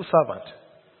unfaithful servant,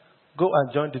 go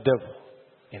and join the devil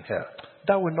in hell.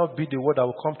 That will not be the word that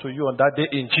will come to you on that day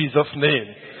in Jesus' name.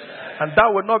 Amen. And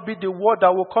that will not be the word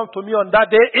that will come to me on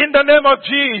that day in the name of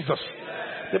Jesus.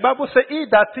 Amen. The Bible says, he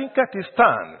that thinketh he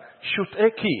stand should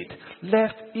take heed,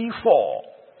 lest he fall.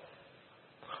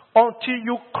 Until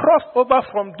you cross over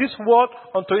from this world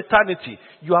unto eternity,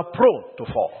 you are prone to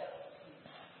fall.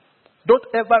 Don't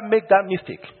ever make that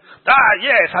mistake.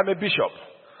 Yes, I'm a bishop.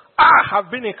 I have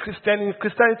been in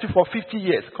Christianity for 50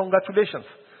 years. Congratulations.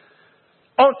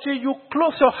 Until you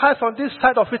close your eyes on this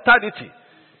side of eternity,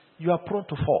 you are prone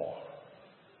to fall.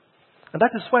 And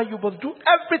that is why you must do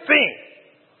everything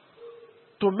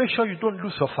to make sure you don't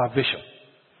lose your salvation.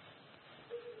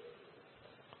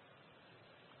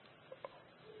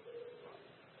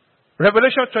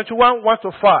 Revelation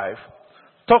 21:1-5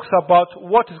 talks about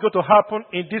what is going to happen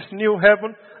in this new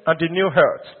heaven and the new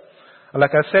earth. And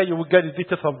like I said, you will get the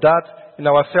details of that in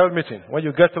our cell meeting. When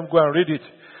you get them, go and read it.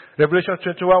 Revelation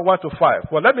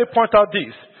 21:1-5. Well, let me point out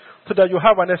this so that you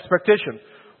have an expectation.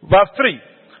 Verse 3.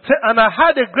 Say, and I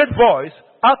heard a great voice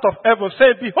out of heaven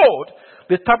saying, behold,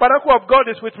 the tabernacle of God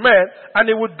is with men, and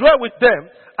he will dwell with them,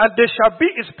 and they shall be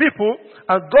his people,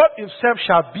 and God himself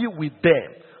shall be with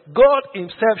them. God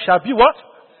himself shall be what?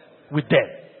 With them.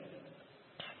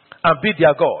 And be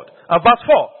their God. And verse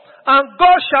 4. And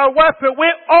God shall wipe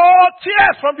away all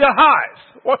tears from their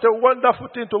eyes. What a wonderful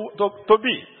thing to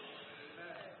be.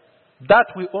 That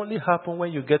will only happen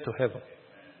when you get to heaven.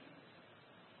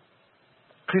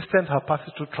 Christians have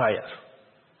passed through trials.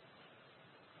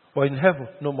 But in heaven,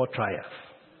 no more trials.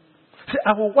 See,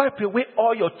 I will wipe away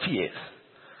all your tears.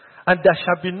 And there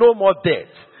shall be no more death,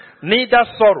 neither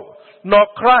sorrow, nor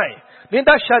crying,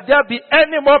 neither shall there be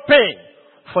any more pain.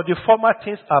 For the former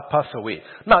things are passed away.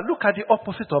 Now look at the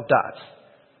opposite of that.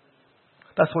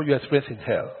 That's what you experience in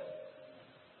hell.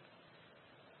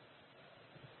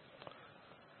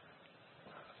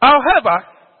 However,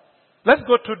 let's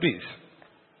go through this.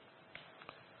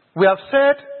 We have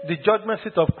said the judgment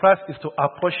seat of Christ is to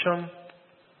apportion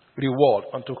reward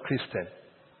unto Christians.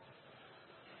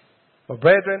 But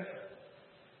brethren,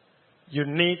 you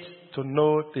need to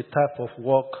know the type of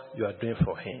work you are doing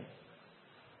for Him.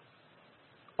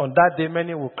 On that day,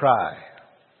 many will cry.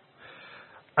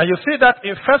 And you see that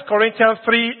in 1 Corinthians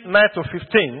 3, 9 to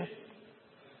 15.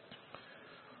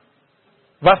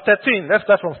 Verse 13, let's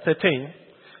start from 13.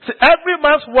 See, every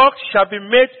man's work shall be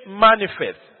made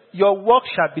manifest. Your work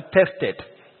shall be tested.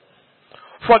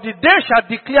 For the day shall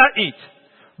declare it,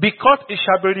 because it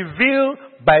shall be revealed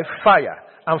by fire.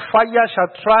 And fire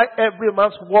shall try every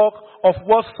man's work of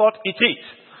what sort it is.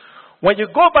 When you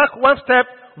go back one step,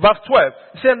 verse 12,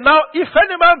 it says, now if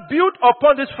any man build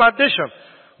upon this foundation,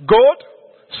 gold,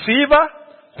 silver,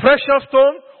 precious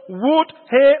stone, wood,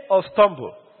 hay, or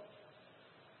stubble.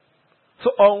 So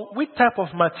on which type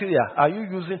of material are you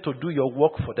using to do your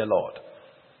work for the Lord?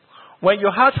 When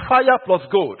you had fire plus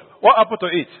gold, what happened to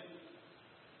it?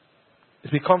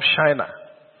 It becomes shiner.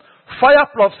 Fire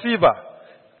plus silver,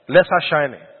 lesser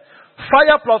shining.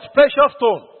 Fire plus precious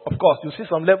stone, of course, you see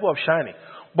some level of shining.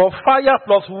 But fire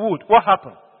plus wood, what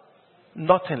happened?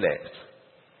 Nothing left.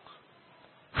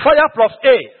 Fire plus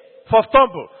A for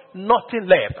stumble, nothing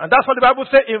left. And that's what the Bible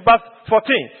says in verse 14.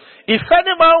 If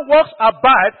any man works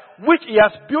abide, which he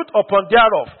has built upon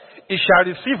thereof, he shall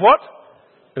receive what?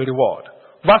 A reward.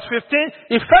 Verse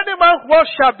 15. If any man's work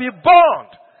shall be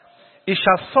burned, he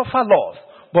shall suffer loss,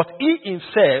 but he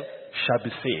himself shall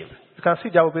be saved. You can see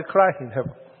there will be cry in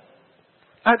heaven.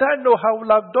 And I know I will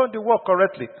have done the work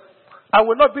correctly. I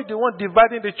will not be the one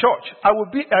dividing the church. I will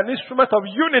be an instrument of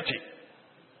unity.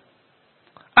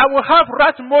 I will have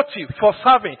right motive for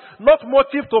serving, not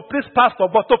motive to please pastor,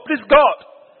 but to please God.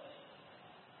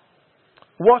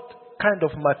 What kind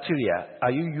of material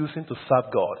are you using to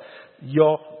serve God?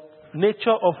 Your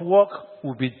nature of work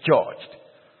will be judged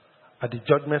at the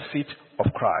judgment seat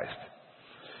of Christ.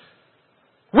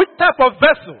 Which type of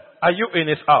vessel are you in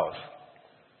His house?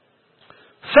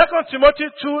 2 Timothy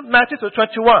 2, 19 to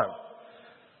 21.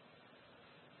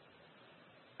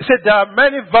 It said there are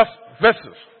many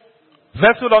vessels.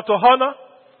 Vessel unto honor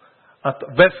and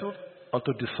vessel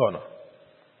unto dishonor.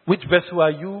 Which vessel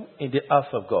are you in the house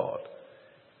of God?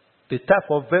 The type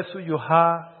of vessel you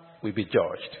are will be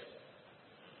judged.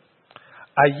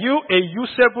 Are you a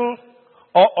usable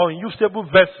or unusable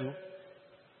vessel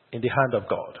in the hand of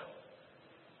God?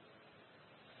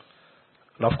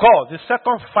 And of course, the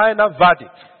second final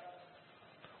verdict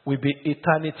will be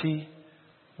eternity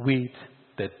with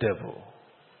the devil.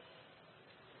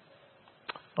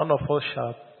 None of us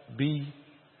shall be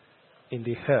in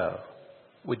the hell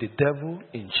with the devil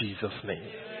in Jesus' name.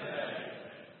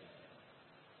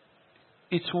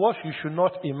 It's what you should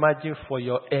not imagine for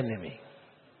your enemy.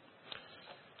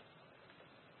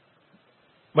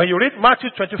 When you read Matthew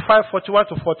 25, 41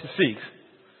 to 46, it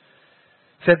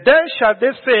said, then shall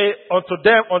they say unto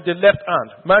them on the left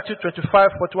hand, Matthew 25,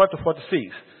 41 to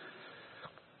 46,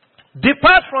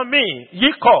 depart from me,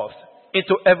 ye cursed,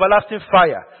 into everlasting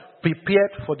fire,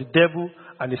 prepared for the devil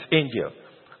and his angel.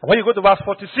 And when you go to verse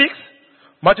 46,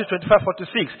 Matthew 25,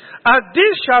 46, and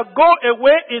these shall go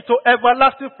away into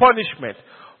everlasting punishment,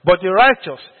 but the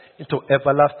righteous into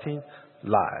everlasting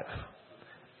life.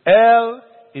 Hell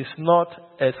is not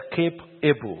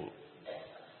escapeable.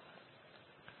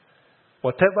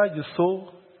 Whatever you sow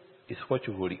is what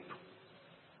you will reap.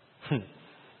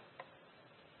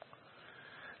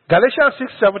 Galatians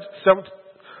 6, 7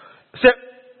 say,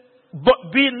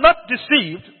 but be not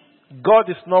deceived, God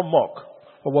is not mocked.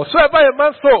 For whatsoever a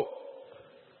man sow,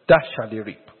 that shall he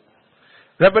reap.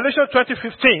 Revelation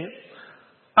 20:15,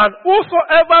 and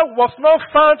whosoever was not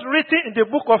found written in the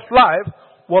book of life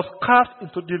was cast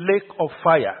into the lake of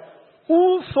fire.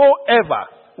 Whosoever,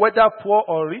 whether poor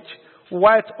or rich,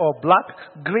 white or black,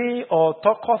 green or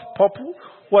turquoise, purple,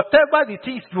 whatever it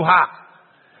is you are,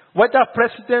 whether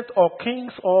president or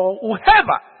kings or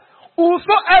whosoever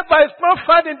is not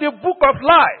found in the book of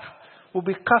life will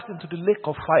be cast into the lake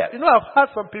of fire. You know, I've heard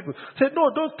some people say,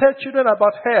 no, don't tell children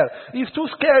about hell. It's too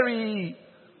scary.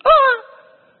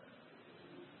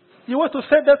 You want to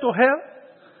send them to hell?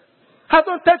 I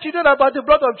don't tell children about the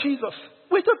blood of Jesus.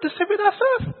 We don't deceive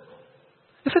ourselves.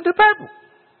 It's in the Bible.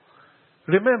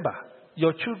 Remember,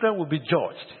 your children will be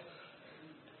judged.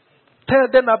 Tell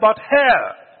them about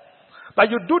hell. But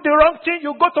you do the wrong thing,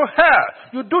 you go to hell.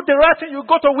 You do the right thing, you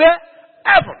go to where?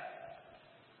 Heaven.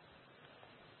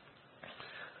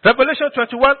 Revelation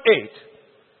 21:8.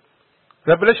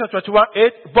 Revelation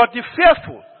 21:8. But the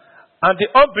fearful and the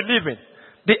unbelieving,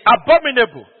 the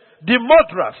abominable, the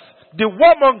murderers, the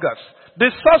warmongers,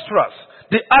 the sorcerers,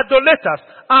 the idolaters,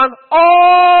 and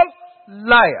all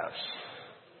liars.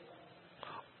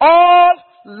 All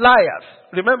liars.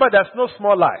 Remember, there's no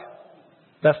small lie.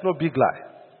 There's no big lie.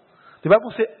 The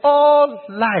Bible says all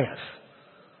liars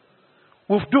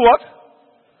will do what?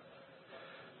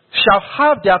 Shall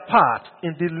have their part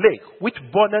in the lake which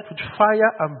burneth with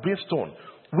fire and brimstone,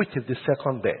 which is the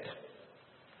second death.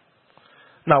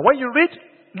 Now, when you read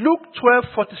Luke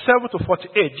 12:47 to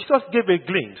 48, Jesus gave a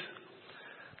glimpse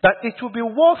that it will be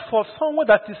worse for someone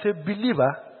that is a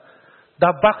believer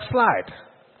that backslide,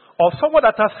 or someone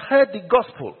that has heard the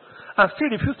gospel and still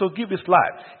refuse to give his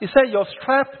life. He said, your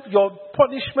strife, your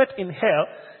punishment in hell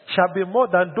shall be more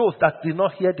than those that did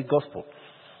not hear the gospel.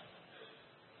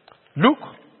 Luke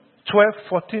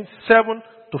 12:47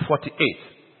 to 48.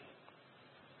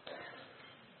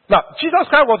 Now, Jesus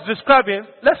Christ was describing,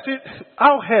 let's see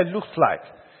how hell looks like.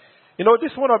 You know,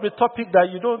 this is one of the topics that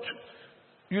you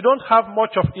don't have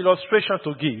much of illustration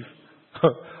to give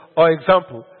or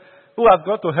example. Who has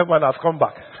gone to heaven and has come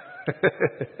back?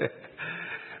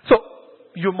 So,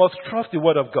 you must trust the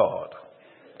word of God.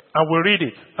 And we read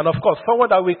it. And of course, someone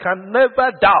that we can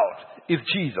never doubt is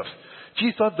Jesus.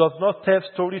 Jesus does not tell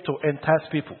story to entice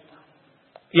people.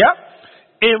 Yeah?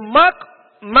 In Mark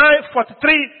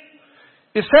 9:43,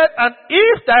 he said, and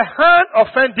if thy hand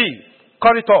offend thee,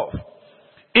 cut it off.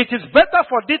 It is better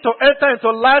for thee to enter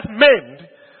into life maimed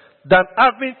than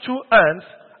having two hands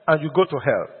and you go to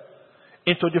hell.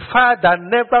 Into the fire that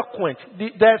never quench.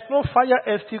 There is no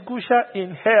fire extinguisher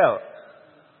in hell.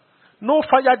 No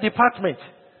fire department.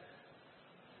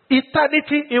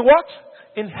 Eternity in what?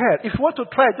 In hell. If you want to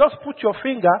try, just put your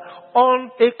finger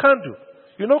on a candle.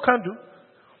 You know candle?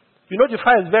 You know the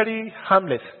fire is very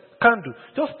harmless. Candle.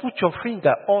 Just put your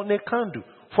finger on a candle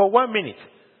for 1 minute.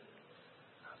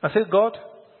 And say, God,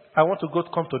 I want to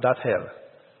come to that hell.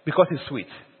 Because it's sweet.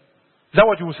 Is that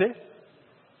what you will say?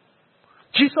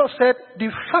 Jesus said, the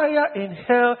fire in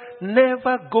hell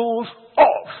never goes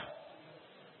off.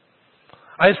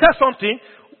 And he said something,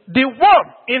 the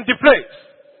worm in the place,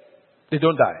 they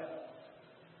don't die.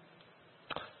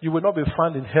 You will not be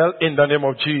found in hell in the name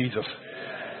of Jesus.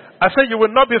 I said you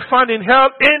will not be found in hell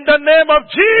in the name of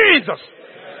Jesus.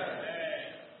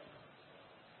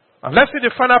 And let's see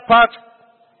the final part.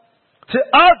 Say,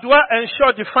 how do I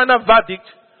ensure the final verdict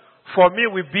for me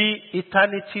will be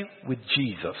eternity with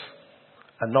Jesus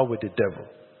and not with the devil?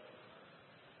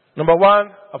 Number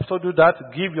one, I've told you that,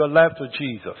 give your life to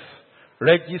Jesus.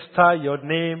 Register your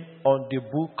name on the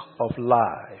book of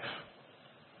life.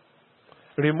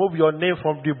 Remove your name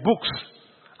from the books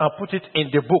and put it in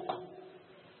the book.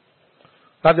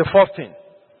 That's the first thing.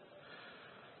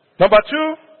 Number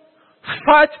two,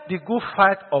 fight the good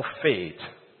fight of faith.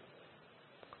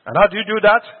 And how do you do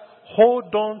that?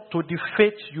 Hold on to the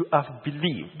faith you have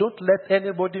believed. Don't let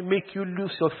anybody make you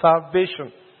lose your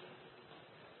salvation.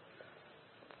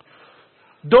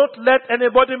 Don't let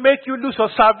anybody make you lose your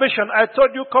salvation. I told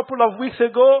you a couple of weeks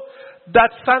ago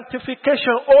that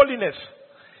sanctification, holiness,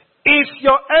 is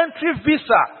your entry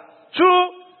visa to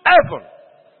heaven.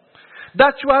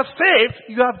 That you are saved,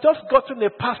 you have just gotten a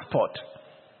passport.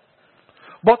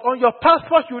 But on your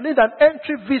passport, you need an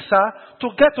entry visa to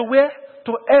get to where?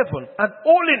 To heaven. And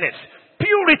holiness,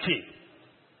 purity,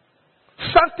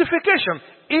 sanctification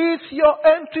is your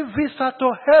entry visa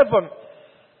to heaven.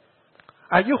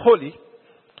 Are you holy?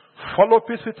 Follow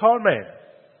peace with all men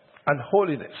and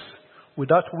holiness,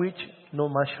 without which no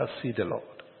man shall see the Lord.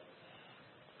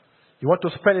 You want to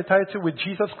spend eternity with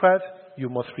Jesus Christ, you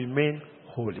must remain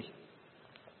holy.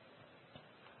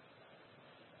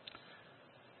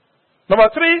 Number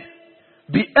three,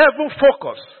 be heaven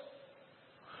focused.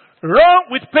 Run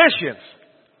with patience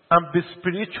and be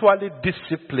spiritually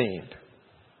disciplined.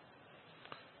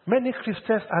 Many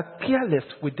Christians are careless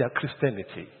with their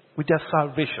Christianity, with their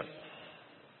salvation.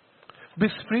 Be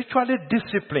spiritually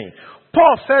disciplined.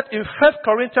 Paul said in 1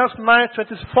 Corinthians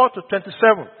 9:24 to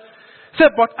 27, he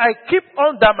said, but I keep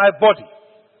under my body,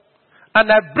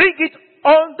 and I bring it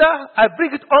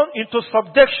on into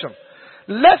subjection,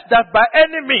 lest that by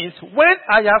any means, when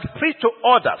I have preached to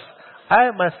others,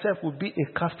 I myself will be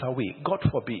a castaway. God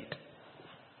forbid.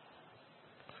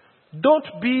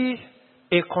 Don't be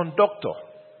a conductor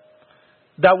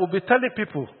that will be telling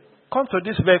people, come to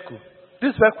this vehicle.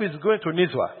 This vehicle is going to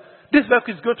Nizwa. This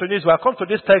vehicle is going to Nizwa. Come to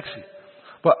this taxi.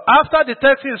 But after the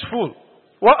taxi is full,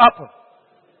 what happened?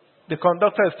 The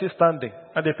conductor is still standing.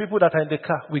 And the people that are in the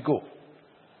car, we go.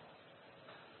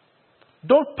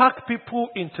 Don't pack people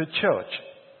into church,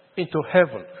 into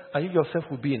heaven, and you yourself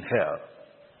will be in hell.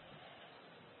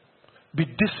 Be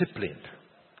disciplined.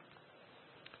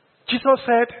 Jesus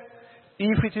said,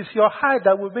 if it is your height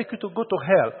that will make you to go to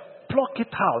hell, pluck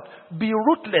it out. Be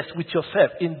ruthless with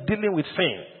yourself in dealing with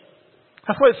sin.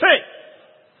 That's what it's saying.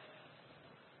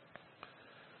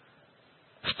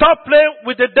 Stop playing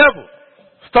with the devil.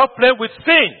 Stop playing with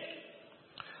sin.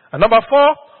 And number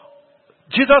 4,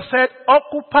 Jesus said,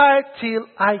 occupy till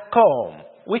I come,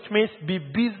 which means be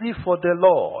busy for the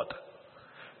Lord.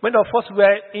 Many of us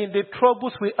were in the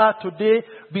troubles we are today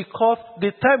because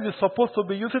the time you're supposed to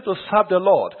be using to serve the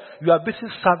Lord, you are busy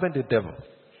serving the devil.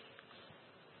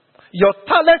 Your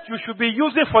talent you should be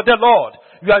using for the Lord,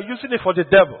 you are using it for the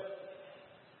devil.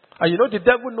 And you know the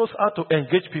devil knows how to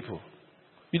engage people.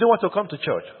 You don't want to come to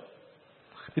church.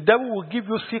 The devil will give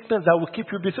you sickness that will keep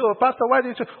you busy. Oh, pastor, why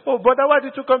did you? Oh, brother, why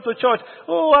did you come to church?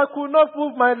 Oh, I could not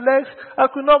move my legs.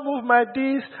 I could not move my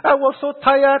this. I was so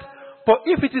tired. But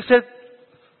if it is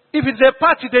a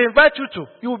party they invite you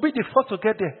to, you will be the first to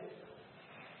get there.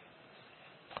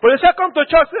 But they say, come to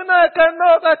church. Say, no, I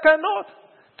cannot.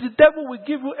 The devil will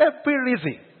give you every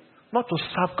reason not to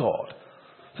serve God.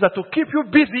 So that to keep you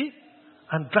busy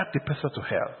and drag the person to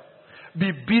hell.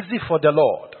 Be busy for the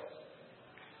Lord.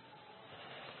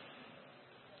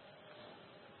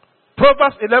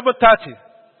 Proverbs 11:30.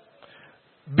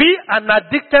 Be an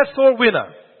addicted soul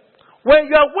winner. When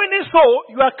you are winning soul,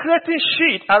 you are creating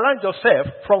shade around yourself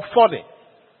from falling.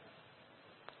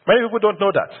 Many people don't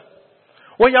know that.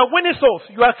 When you are winning souls,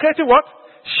 you are creating what?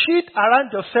 Shade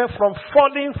around yourself from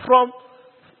falling, from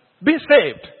being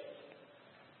saved.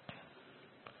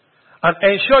 And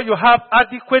ensure you have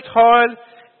adequate oil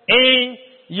in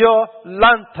your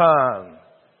lantern.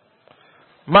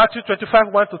 Matthew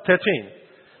 25:1-13.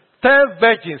 10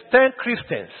 virgins, 10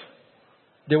 Christians,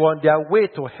 they were on their way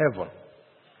to heaven,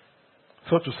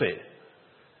 so to say.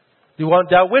 They were on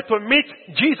their way to meet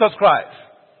Jesus Christ.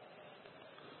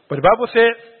 But the Bible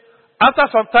says, after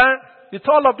some time,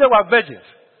 all of them were virgins.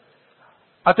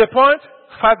 At a point,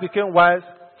 5 became wise,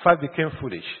 5 became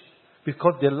foolish,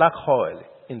 because they lack oil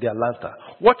in their lantern.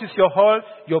 What is your oil?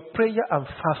 Your prayer and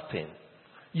fasting.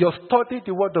 Your study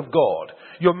the word of God.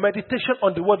 Your meditation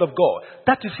on the word of God.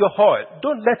 That is your oil.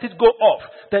 Don't let it go off.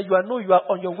 Then you know you are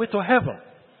on your way to heaven.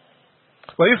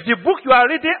 But if the book you are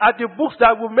reading are the books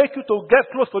that will make you to get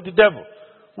close to the devil,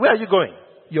 where are you going?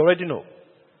 You already know.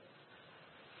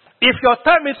 If your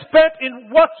time is spent in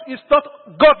what is not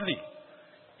godly,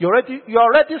 you're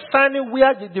already signing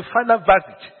where the final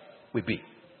verdict will be.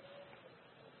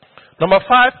 Number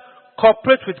 5,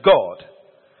 cooperate with God.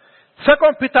 2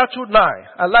 Peter 2:9.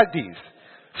 I like this.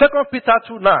 2 Peter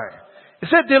 2:9. It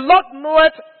said, the Lord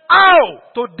knoweth how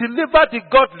to deliver the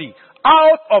godly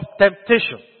out of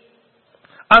temptation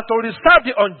and to reserve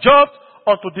the unjust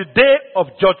unto the day of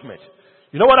judgment.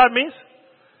 You know what that means?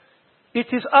 It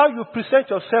is how you present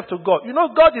yourself to God. You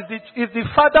know, God is the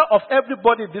father of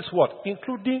everybody in this world,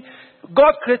 including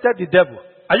God created the devil.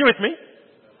 Are you with me?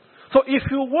 So if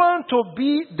you want to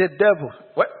be the devil,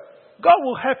 well, God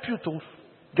will help you to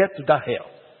get to that hell.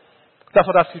 That's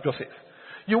what that scripture says.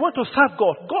 You want to serve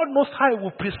God. God knows how He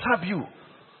will preserve you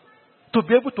to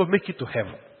be able to make it to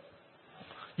heaven.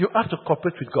 You have to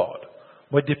cooperate with God.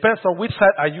 But it depends on which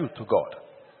side are you to God.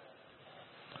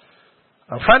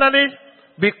 And finally,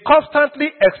 be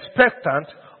constantly expectant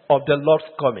of the Lord's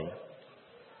coming.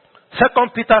 2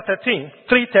 Peter 3:13.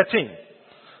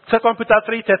 2 Peter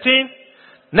 3:13.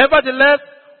 Nevertheless,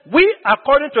 we,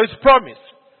 according to His promise,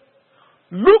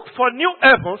 look for new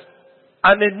heavens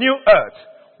and a new earth,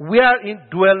 wherein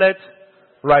dwelleth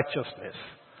righteousness.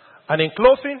 And in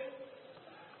closing,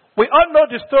 we all know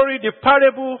the story, the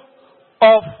parable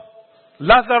of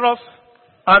Lazarus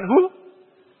and who?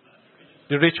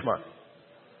 The rich man.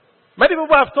 Many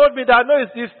people have told me that no,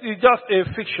 it's just a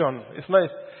fiction. It's not.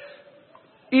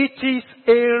 It is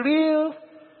a real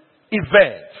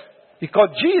event. Because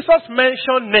Jesus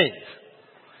mentioned names.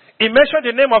 He mentioned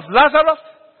the name of Lazarus.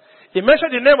 He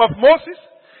mentioned the name of Moses.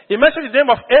 He mentioned the name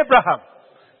of Abraham.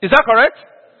 Is that correct?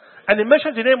 And he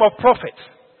mentioned the name of prophets.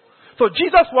 So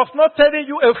Jesus was not telling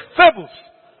you a fables.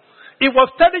 He was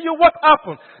telling you what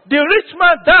happened. The rich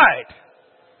man died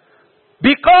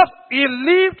because he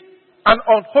lived an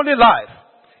unholy life.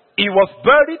 He was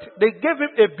buried. They gave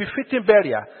him a befitting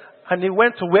burial. And he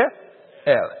went to where?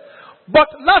 Hell. But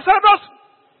Lazarus,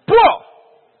 poor.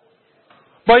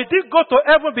 But he didn't go to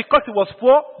heaven because he was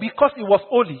poor, because he was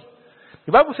holy.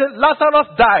 The Bible says Lazarus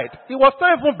died. He was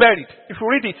not even buried. If you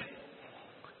read it.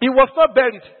 He was not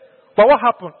buried. But what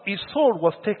happened? His soul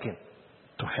was taken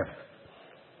to heaven.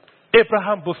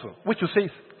 Abraham bosom, which you say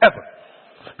is heaven.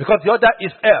 Because the other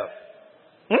is hell.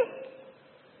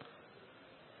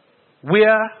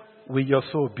 Where will your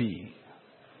soul be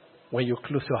when you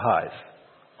close your eyes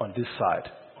on this side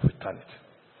of eternity?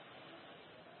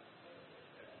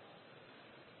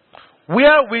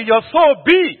 Where will your soul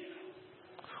be?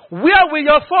 Where will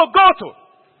your soul go to?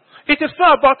 It is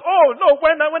not about, oh no,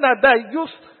 when I die,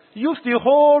 use the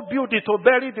whole building to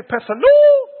bury the person.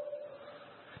 No!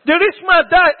 The rich man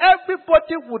died,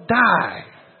 everybody would die.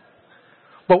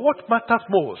 But what matters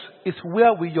most is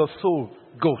where will your soul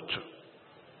go to?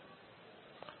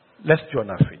 Let's join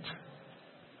our feet.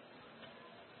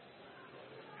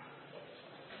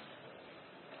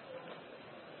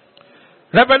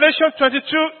 Revelation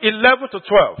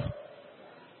 22:11-12.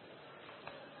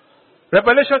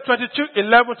 Revelation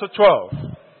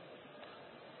 22:11-12.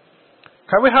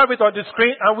 Can we have it on the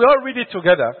screen and we all read it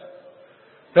together?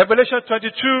 Revelation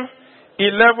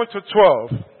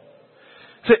 22:11-12.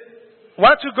 Say,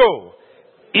 where to go?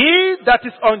 He that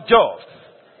is unjust,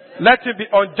 let him be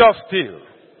unjust still.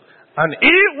 And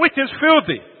he which is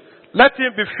filthy, let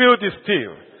him be filthy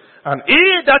still. And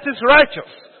he that is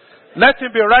righteous, let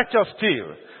him be righteous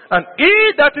still. And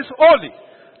he that is holy,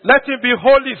 let him be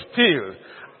holy still.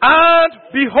 And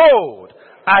behold,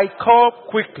 I come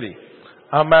quickly,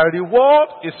 and my reward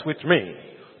is with me,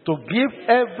 to give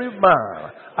every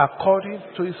man according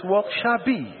to his work shall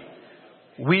be.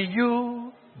 Will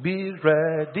you be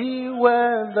ready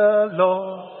when the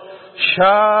Lord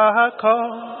shall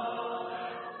come?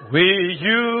 Will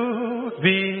you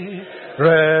be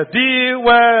ready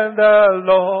when the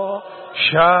Lord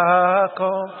shall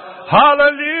come?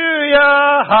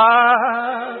 Hallelujah!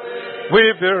 I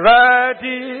will be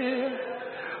ready.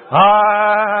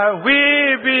 I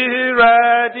will be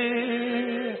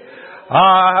ready.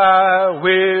 I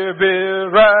will be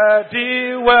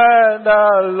ready when the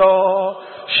Lord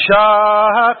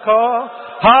shall come.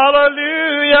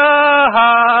 Hallelujah!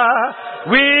 I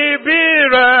will be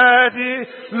ready.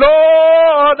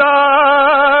 Lord,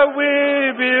 I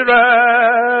will be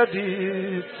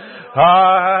ready. I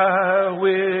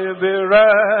will be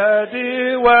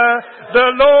ready when the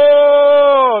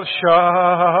Lord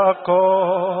shall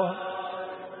come.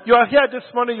 You are here this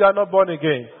morning, you are not born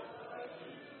again.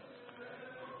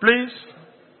 Please,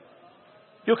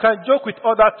 you can joke with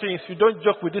other things, you don't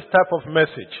joke with this type of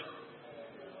message.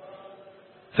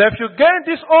 So if you gain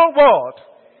this whole world,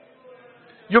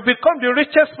 you become the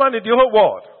richest man in the whole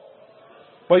world,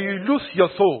 but you lose your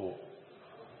soul.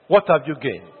 What have you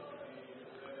gained?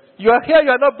 You are here, you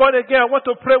are not born again. I want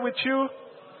to pray with you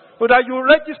so that you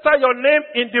register your name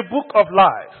in the book of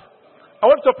life. I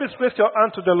want you to please raise your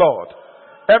hand to the Lord.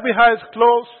 Every eye is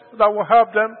closed, that will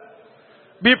help them.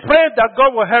 Be praying that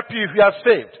God will help you if you are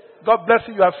saved. God bless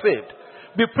you, you are saved.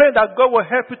 Be praying that God will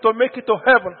help you to make it to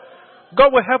heaven. God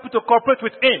will help you to cooperate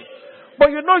with Him. But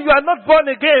you know you are not born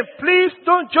again. Please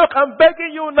don't joke. I'm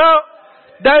begging you now.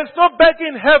 There is no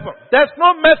begging in heaven. There is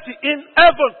no mercy in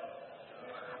heaven.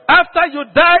 After you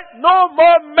die, no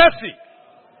more mercy.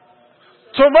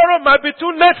 Tomorrow might be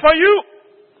too late for you.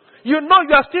 You know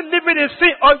you are still living in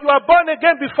sin, or you are born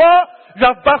again before you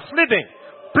are backsliding.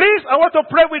 Please, I want to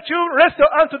pray with you. Raise your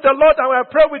hand to the Lord and I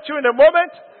will pray with you in a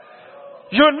moment.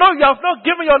 You know you have not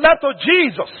given your life to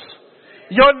Jesus.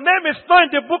 Your name is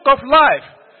not in the book of life.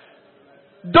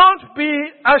 Don't be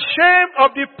ashamed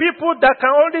of the people that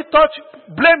can only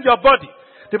blame your body.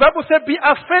 The Bible says, be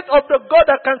afraid of the God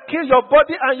that can kill your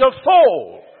body and your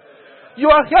soul.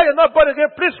 You are here, you're not born again.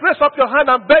 Please raise up your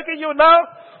hand. I'm begging you now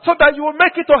so that you will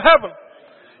make it to heaven.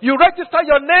 You register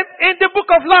your name in the book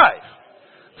of life.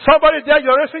 Somebody there,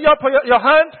 you're raising up your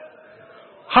hand.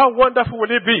 How wonderful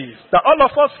will it be that all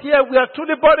of us here, we are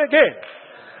truly born again.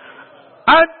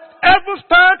 And heaven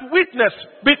stand witness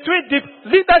between the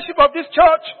leadership of this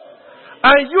church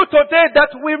and you today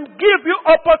that will give you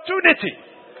opportunity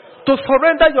to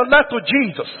surrender your life to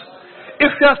Jesus.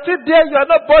 If you are still there, you are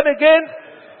not born again,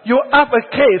 you have a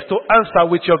case to answer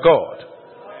with your God.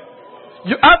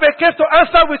 You have a case to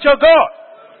answer with your God.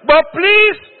 But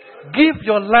please, give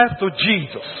your life to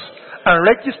Jesus and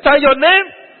register your name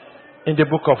in the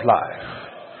book of life.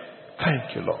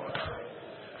 Thank you, Lord.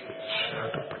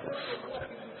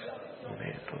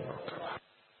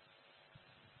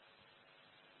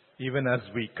 Even as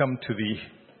we come to the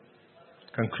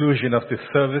conclusion of this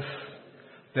service,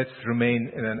 let's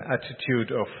remain in an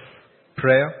attitude of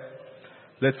prayer.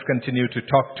 Let's continue to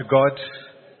talk to God.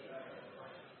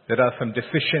 There are some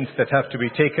decisions that have to be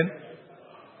taken.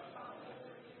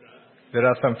 There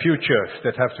are some futures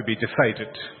that have to be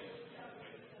decided.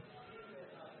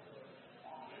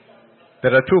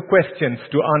 There are two questions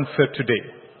to answer today.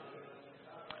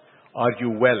 Are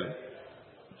you well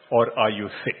or are you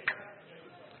sick?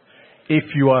 If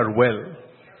you are well,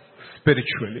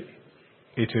 spiritually,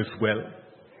 it is well.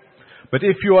 But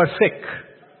if you are sick,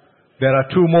 there are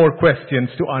two more questions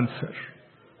to answer.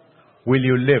 Will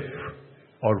you live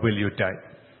or will you die?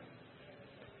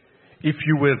 If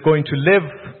you were going to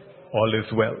live, all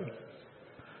is well.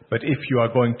 But if you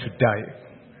are going to die,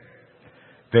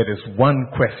 there is one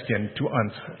question to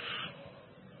answer.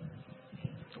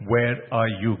 Where are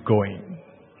you going?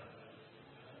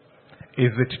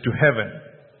 Is it to heaven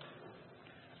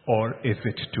or is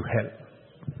it to hell?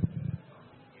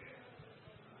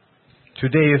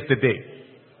 Today is the day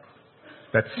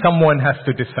that someone has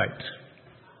to decide.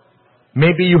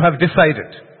 Maybe you have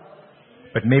decided,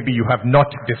 but maybe you have not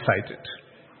decided.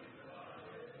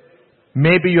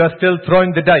 Maybe you are still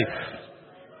throwing the dice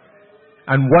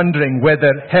and wondering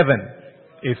whether heaven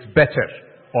is better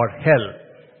or hell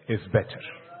is better.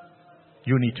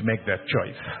 You need to make that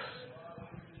choice.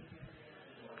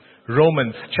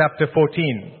 Romans chapter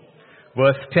 14,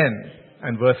 verse 10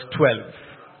 and verse 12.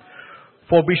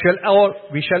 For we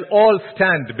shall all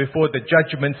stand before the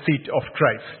judgment seat of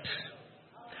Christ.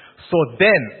 So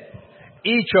then,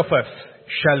 each of us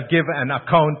shall give an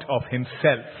account of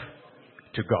himself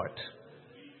to God.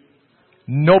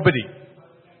 Nobody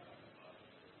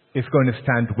is going to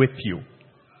stand with you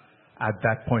at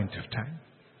that point of time.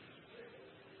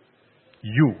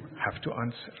 You have to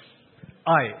answer.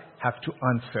 I have to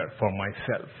answer for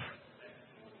myself.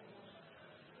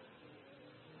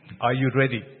 Are you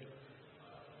ready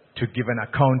to give an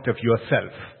account of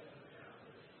yourself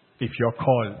if you're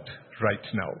called right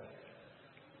now?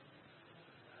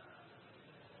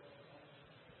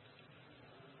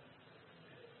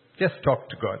 Just talk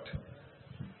to God.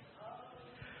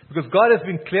 Because God has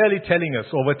been clearly telling us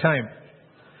over time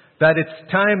that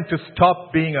it's time to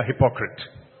stop being a hypocrite.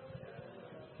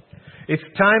 It's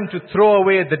time to throw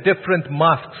away the different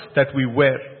masks that we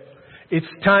wear. It's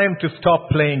time to stop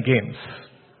playing games.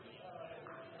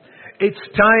 It's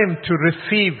time to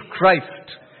receive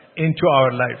Christ into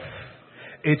our life.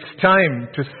 It's time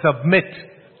to submit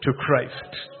to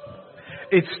Christ.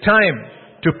 It's time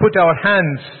to put our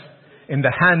hands in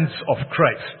the hands of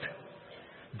Christ.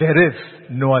 There is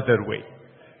no other way.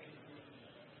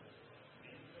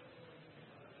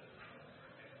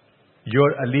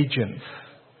 Your allegiance,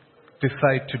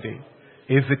 decide today.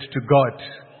 Is it to God?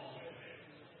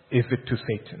 Is it to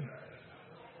Satan?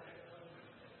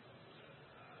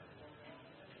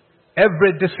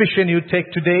 Every decision you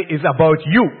take today is about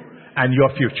you and your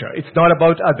future. It's not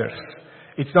about others.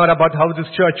 It's not about how this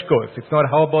church goes. It's not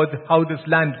about how this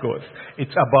land goes.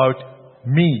 It's about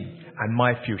me and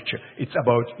my future. It's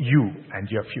about you and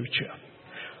your future.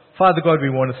 Father God, we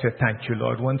want to say thank you,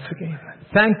 Lord, once again.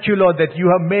 Thank you, Lord, that you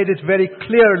have made it very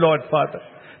clear, Lord, Father,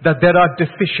 that there are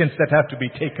decisions that have to be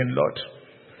taken, Lord.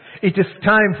 It is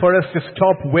time for us to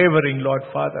stop wavering, Lord,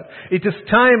 Father. It is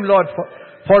time, Lord,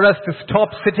 for us to stop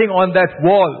sitting on that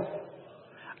wall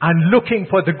and looking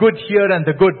for the good here and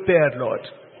the good there, Lord.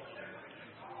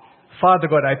 Father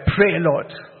God, I pray,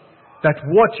 Lord, that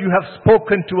what you have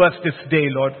spoken to us this day,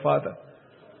 Lord, Father,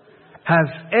 has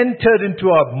entered into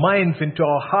our minds, into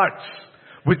our hearts,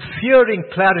 with searing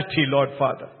clarity, Lord,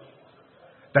 Father,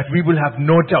 that we will have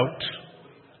no doubt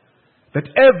that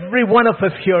every one of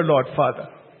us here, Lord, Father,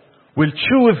 will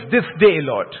choose this day,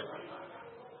 Lord,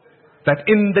 that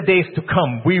in the days to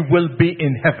come, we will be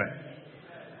in heaven.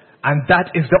 And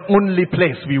that is the only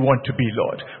place we want to be,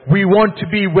 Lord. We want to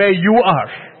be where you are.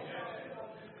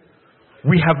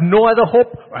 We have no other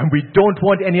hope, and we don't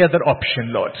want any other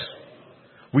option, Lord.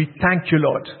 We thank you,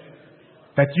 Lord,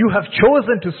 that you have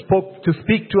chosen to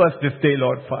speak to us this day,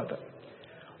 Lord, Father.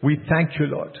 We thank you,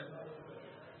 Lord,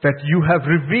 that you have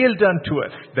revealed unto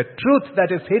us the truth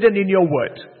that is hidden in your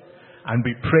word. And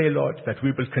we pray, Lord, that we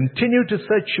will continue to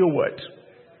search your word.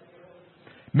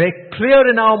 Make clear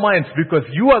in our minds, because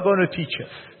you are going to teach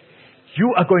us.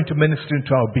 You are going to minister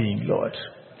into our being, Lord.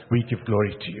 We give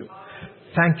glory to you.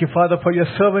 Thank you, Father, for your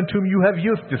servant whom you have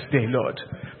used this day, Lord,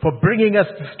 for bringing us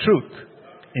this truth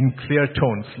in clear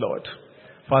tones, Lord.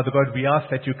 Father God, we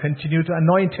ask that you continue to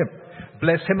anoint him.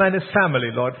 Bless him and his family,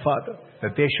 Lord, Father,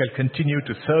 that they shall continue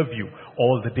to serve you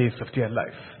all the days of their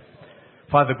life.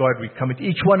 Father God, we commit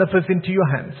each one of us into your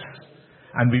hands.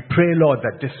 And we pray, Lord,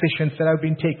 that decisions that have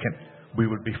been taken, we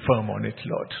will be firm on it,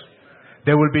 Lord.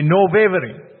 There will be no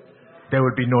wavering. There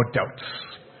will be no doubts.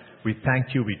 We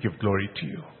thank you. We give glory to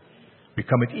you. We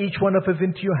commit each one of us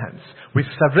into your hands. We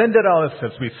surrender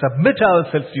ourselves. We submit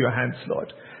ourselves to your hands,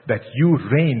 Lord, that you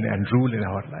reign and rule in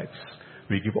our lives.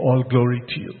 We give all glory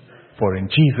to you. For in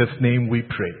Jesus' name we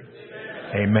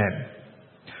pray. Amen.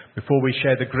 Before we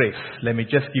share the grace, let me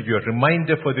just give you a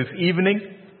reminder for this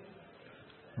evening.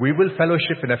 We will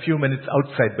fellowship in a few minutes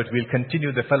outside, but we'll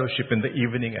continue the fellowship in the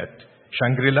evening at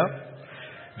Shangri-La.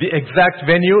 The exact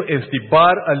venue is the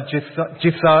Bar Al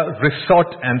Jissa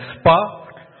Resort and Spa,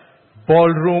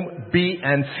 Ballroom B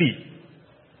and C.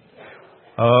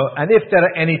 And if there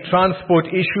are any transport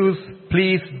issues,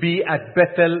 please be at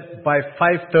Bethel by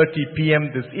 5:30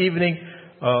 p.m. this evening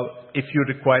if you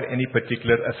require any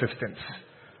particular assistance.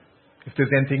 If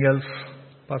there's anything else,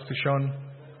 Pastor Sean,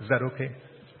 is that okay?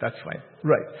 That's fine.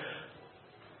 Right.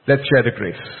 Let's share the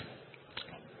grace.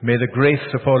 May the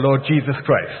grace of our Lord Jesus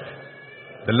Christ,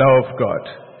 the love of God,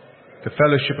 the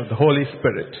fellowship of the Holy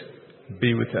Spirit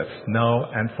be with us now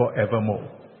and forevermore.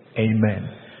 Amen.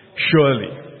 Surely,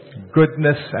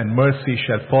 goodness and mercy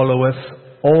shall follow us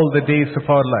all the days of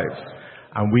our lives,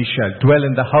 and we shall dwell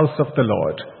in the house of the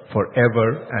Lord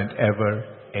forever and ever.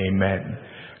 Amen.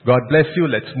 God bless you.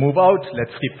 Let's move out.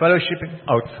 Let's keep fellowshipping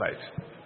outside.